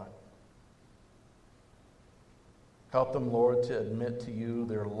of God. Help them, Lord, to admit to you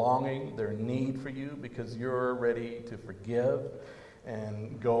their longing, their need for you, because you're ready to forgive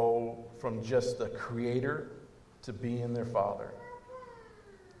and go from just the creator to being their Father.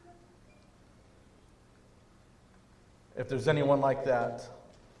 If there's anyone like that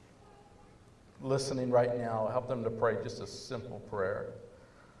listening right now, help them to pray just a simple prayer.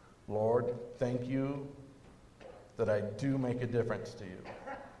 Lord, thank you that I do make a difference to you.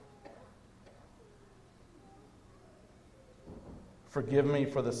 Forgive me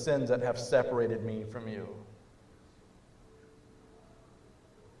for the sins that have separated me from you.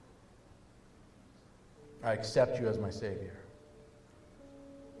 I accept you as my Savior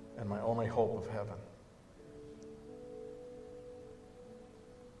and my only hope of heaven.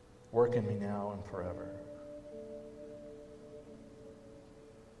 Work in me now and forever.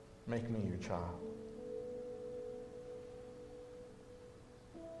 Make me your child.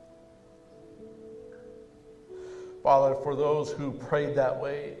 Father, for those who prayed that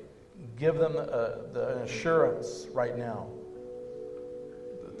way, give them the assurance right now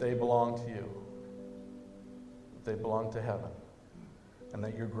that they belong to you, that they belong to heaven, and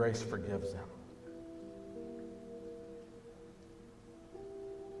that your grace forgives them.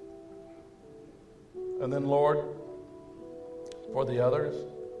 And then, Lord, for the others,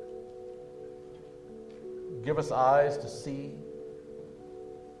 give us eyes to see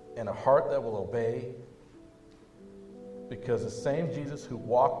and a heart that will obey, because the same Jesus who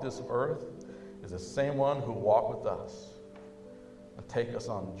walked this earth is the same one who walked with us and take us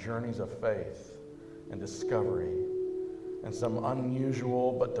on journeys of faith and discovery and some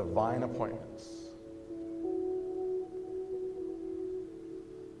unusual but divine appointments.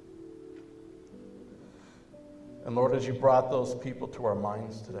 And Lord, as you brought those people to our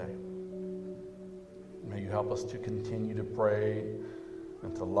minds today, may you help us to continue to pray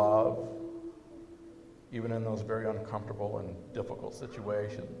and to love, even in those very uncomfortable and difficult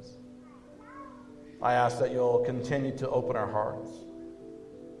situations. I ask that you'll continue to open our hearts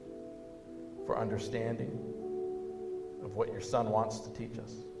for understanding of what your Son wants to teach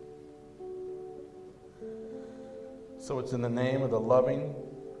us. So it's in the name of the loving,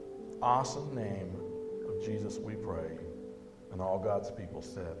 awesome name of Jesus we pray. And all God's people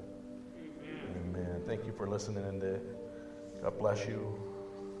said, Amen. Thank you for listening today. God bless you.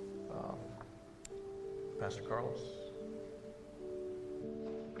 Pastor Carlos.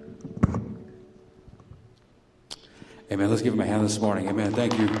 Amen. Let's give him a hand this morning. Amen.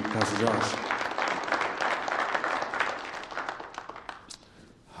 Thank you, Pastor Josh.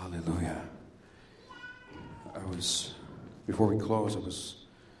 Hallelujah. Before we close,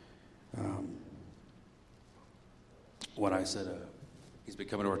 when I said he's been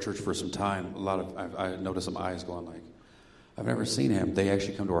coming to our church for some time, I noticed some eyes going like, I've never seen him. They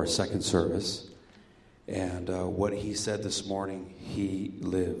actually come to our second service. And what he said this morning, he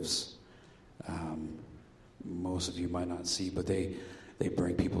lives. Most of you might not see, but they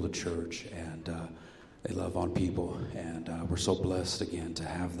bring people to church, and they love on people, and we're so blessed again to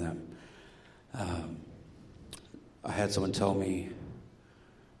have them. I had someone tell me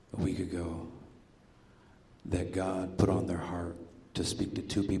a week ago that God put on their heart to speak to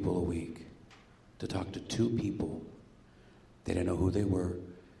 2 people a week, to talk to 2 people. They didn't know who they were,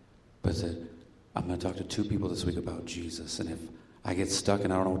 but said, I'm going to talk to 2 people this week about Jesus. And if I get stuck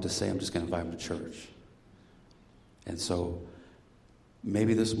and I don't know what to say, I'm just going to invite them to church. And so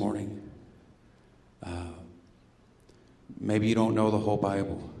maybe this morning, Maybe you don't know the whole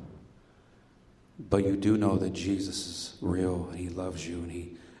Bible, but you do know that Jesus is real and he loves you and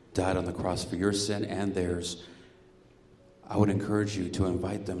he died on the cross for your sin and theirs. I would encourage you to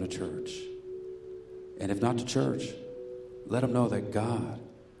invite them to church. And if not to church, let them know that God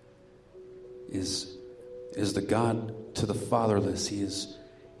is the God to the fatherless. He's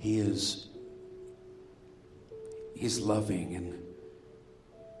loving, and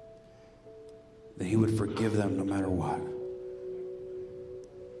that he would forgive them no matter what.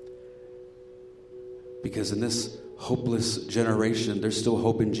 Because in this hopeless generation, there's still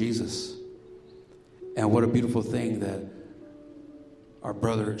hope in Jesus. And what a beautiful thing that our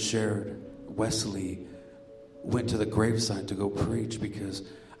brother shared. Wesley went to the gravesite to go preach, because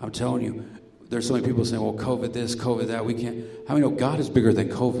I'm telling you, there's so many people saying, well, COVID this, COVID that, we can't. How many know God is bigger than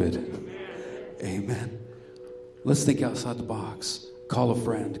COVID? Amen. Let's think outside the box. Call a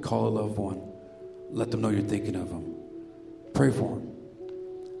friend, call a loved one. Let them know you're thinking of them. Pray for them.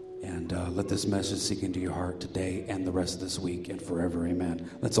 And let this message sink into your heart today and the rest of this week and forever. Amen.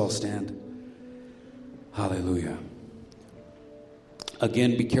 Let's all stand. Hallelujah.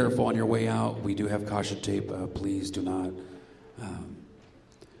 Again, be careful on your way out. We do have caution tape. Please do not.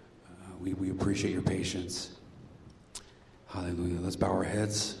 We appreciate your patience. Hallelujah. Let's bow our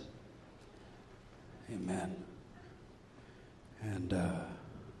heads. Amen. And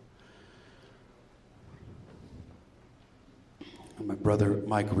my brother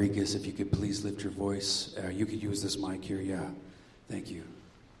Mike Regas, if you could please lift your voice. You could use this mic here. Yeah. Thank you.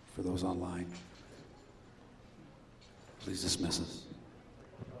 For those online, please dismiss us.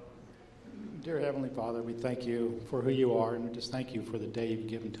 Dear Heavenly Father, we thank you for who you are, and we just thank you for the day you've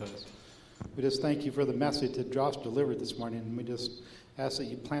given to us. We just thank you for the message that Josh delivered this morning, and we just ask that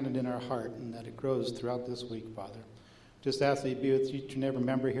you plant it in our heart and that it grows throughout this week, Father. Just ask that you be with each and every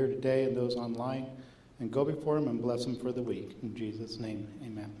member here today and those online, and go before them and bless them for the week. In Jesus' name,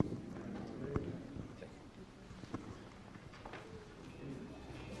 amen.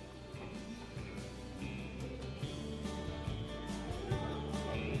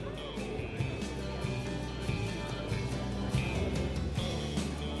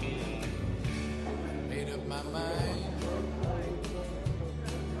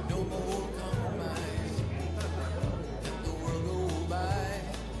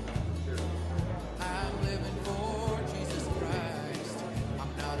 I'm living for Jesus Christ. I'm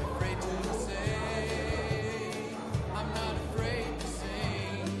not afraid to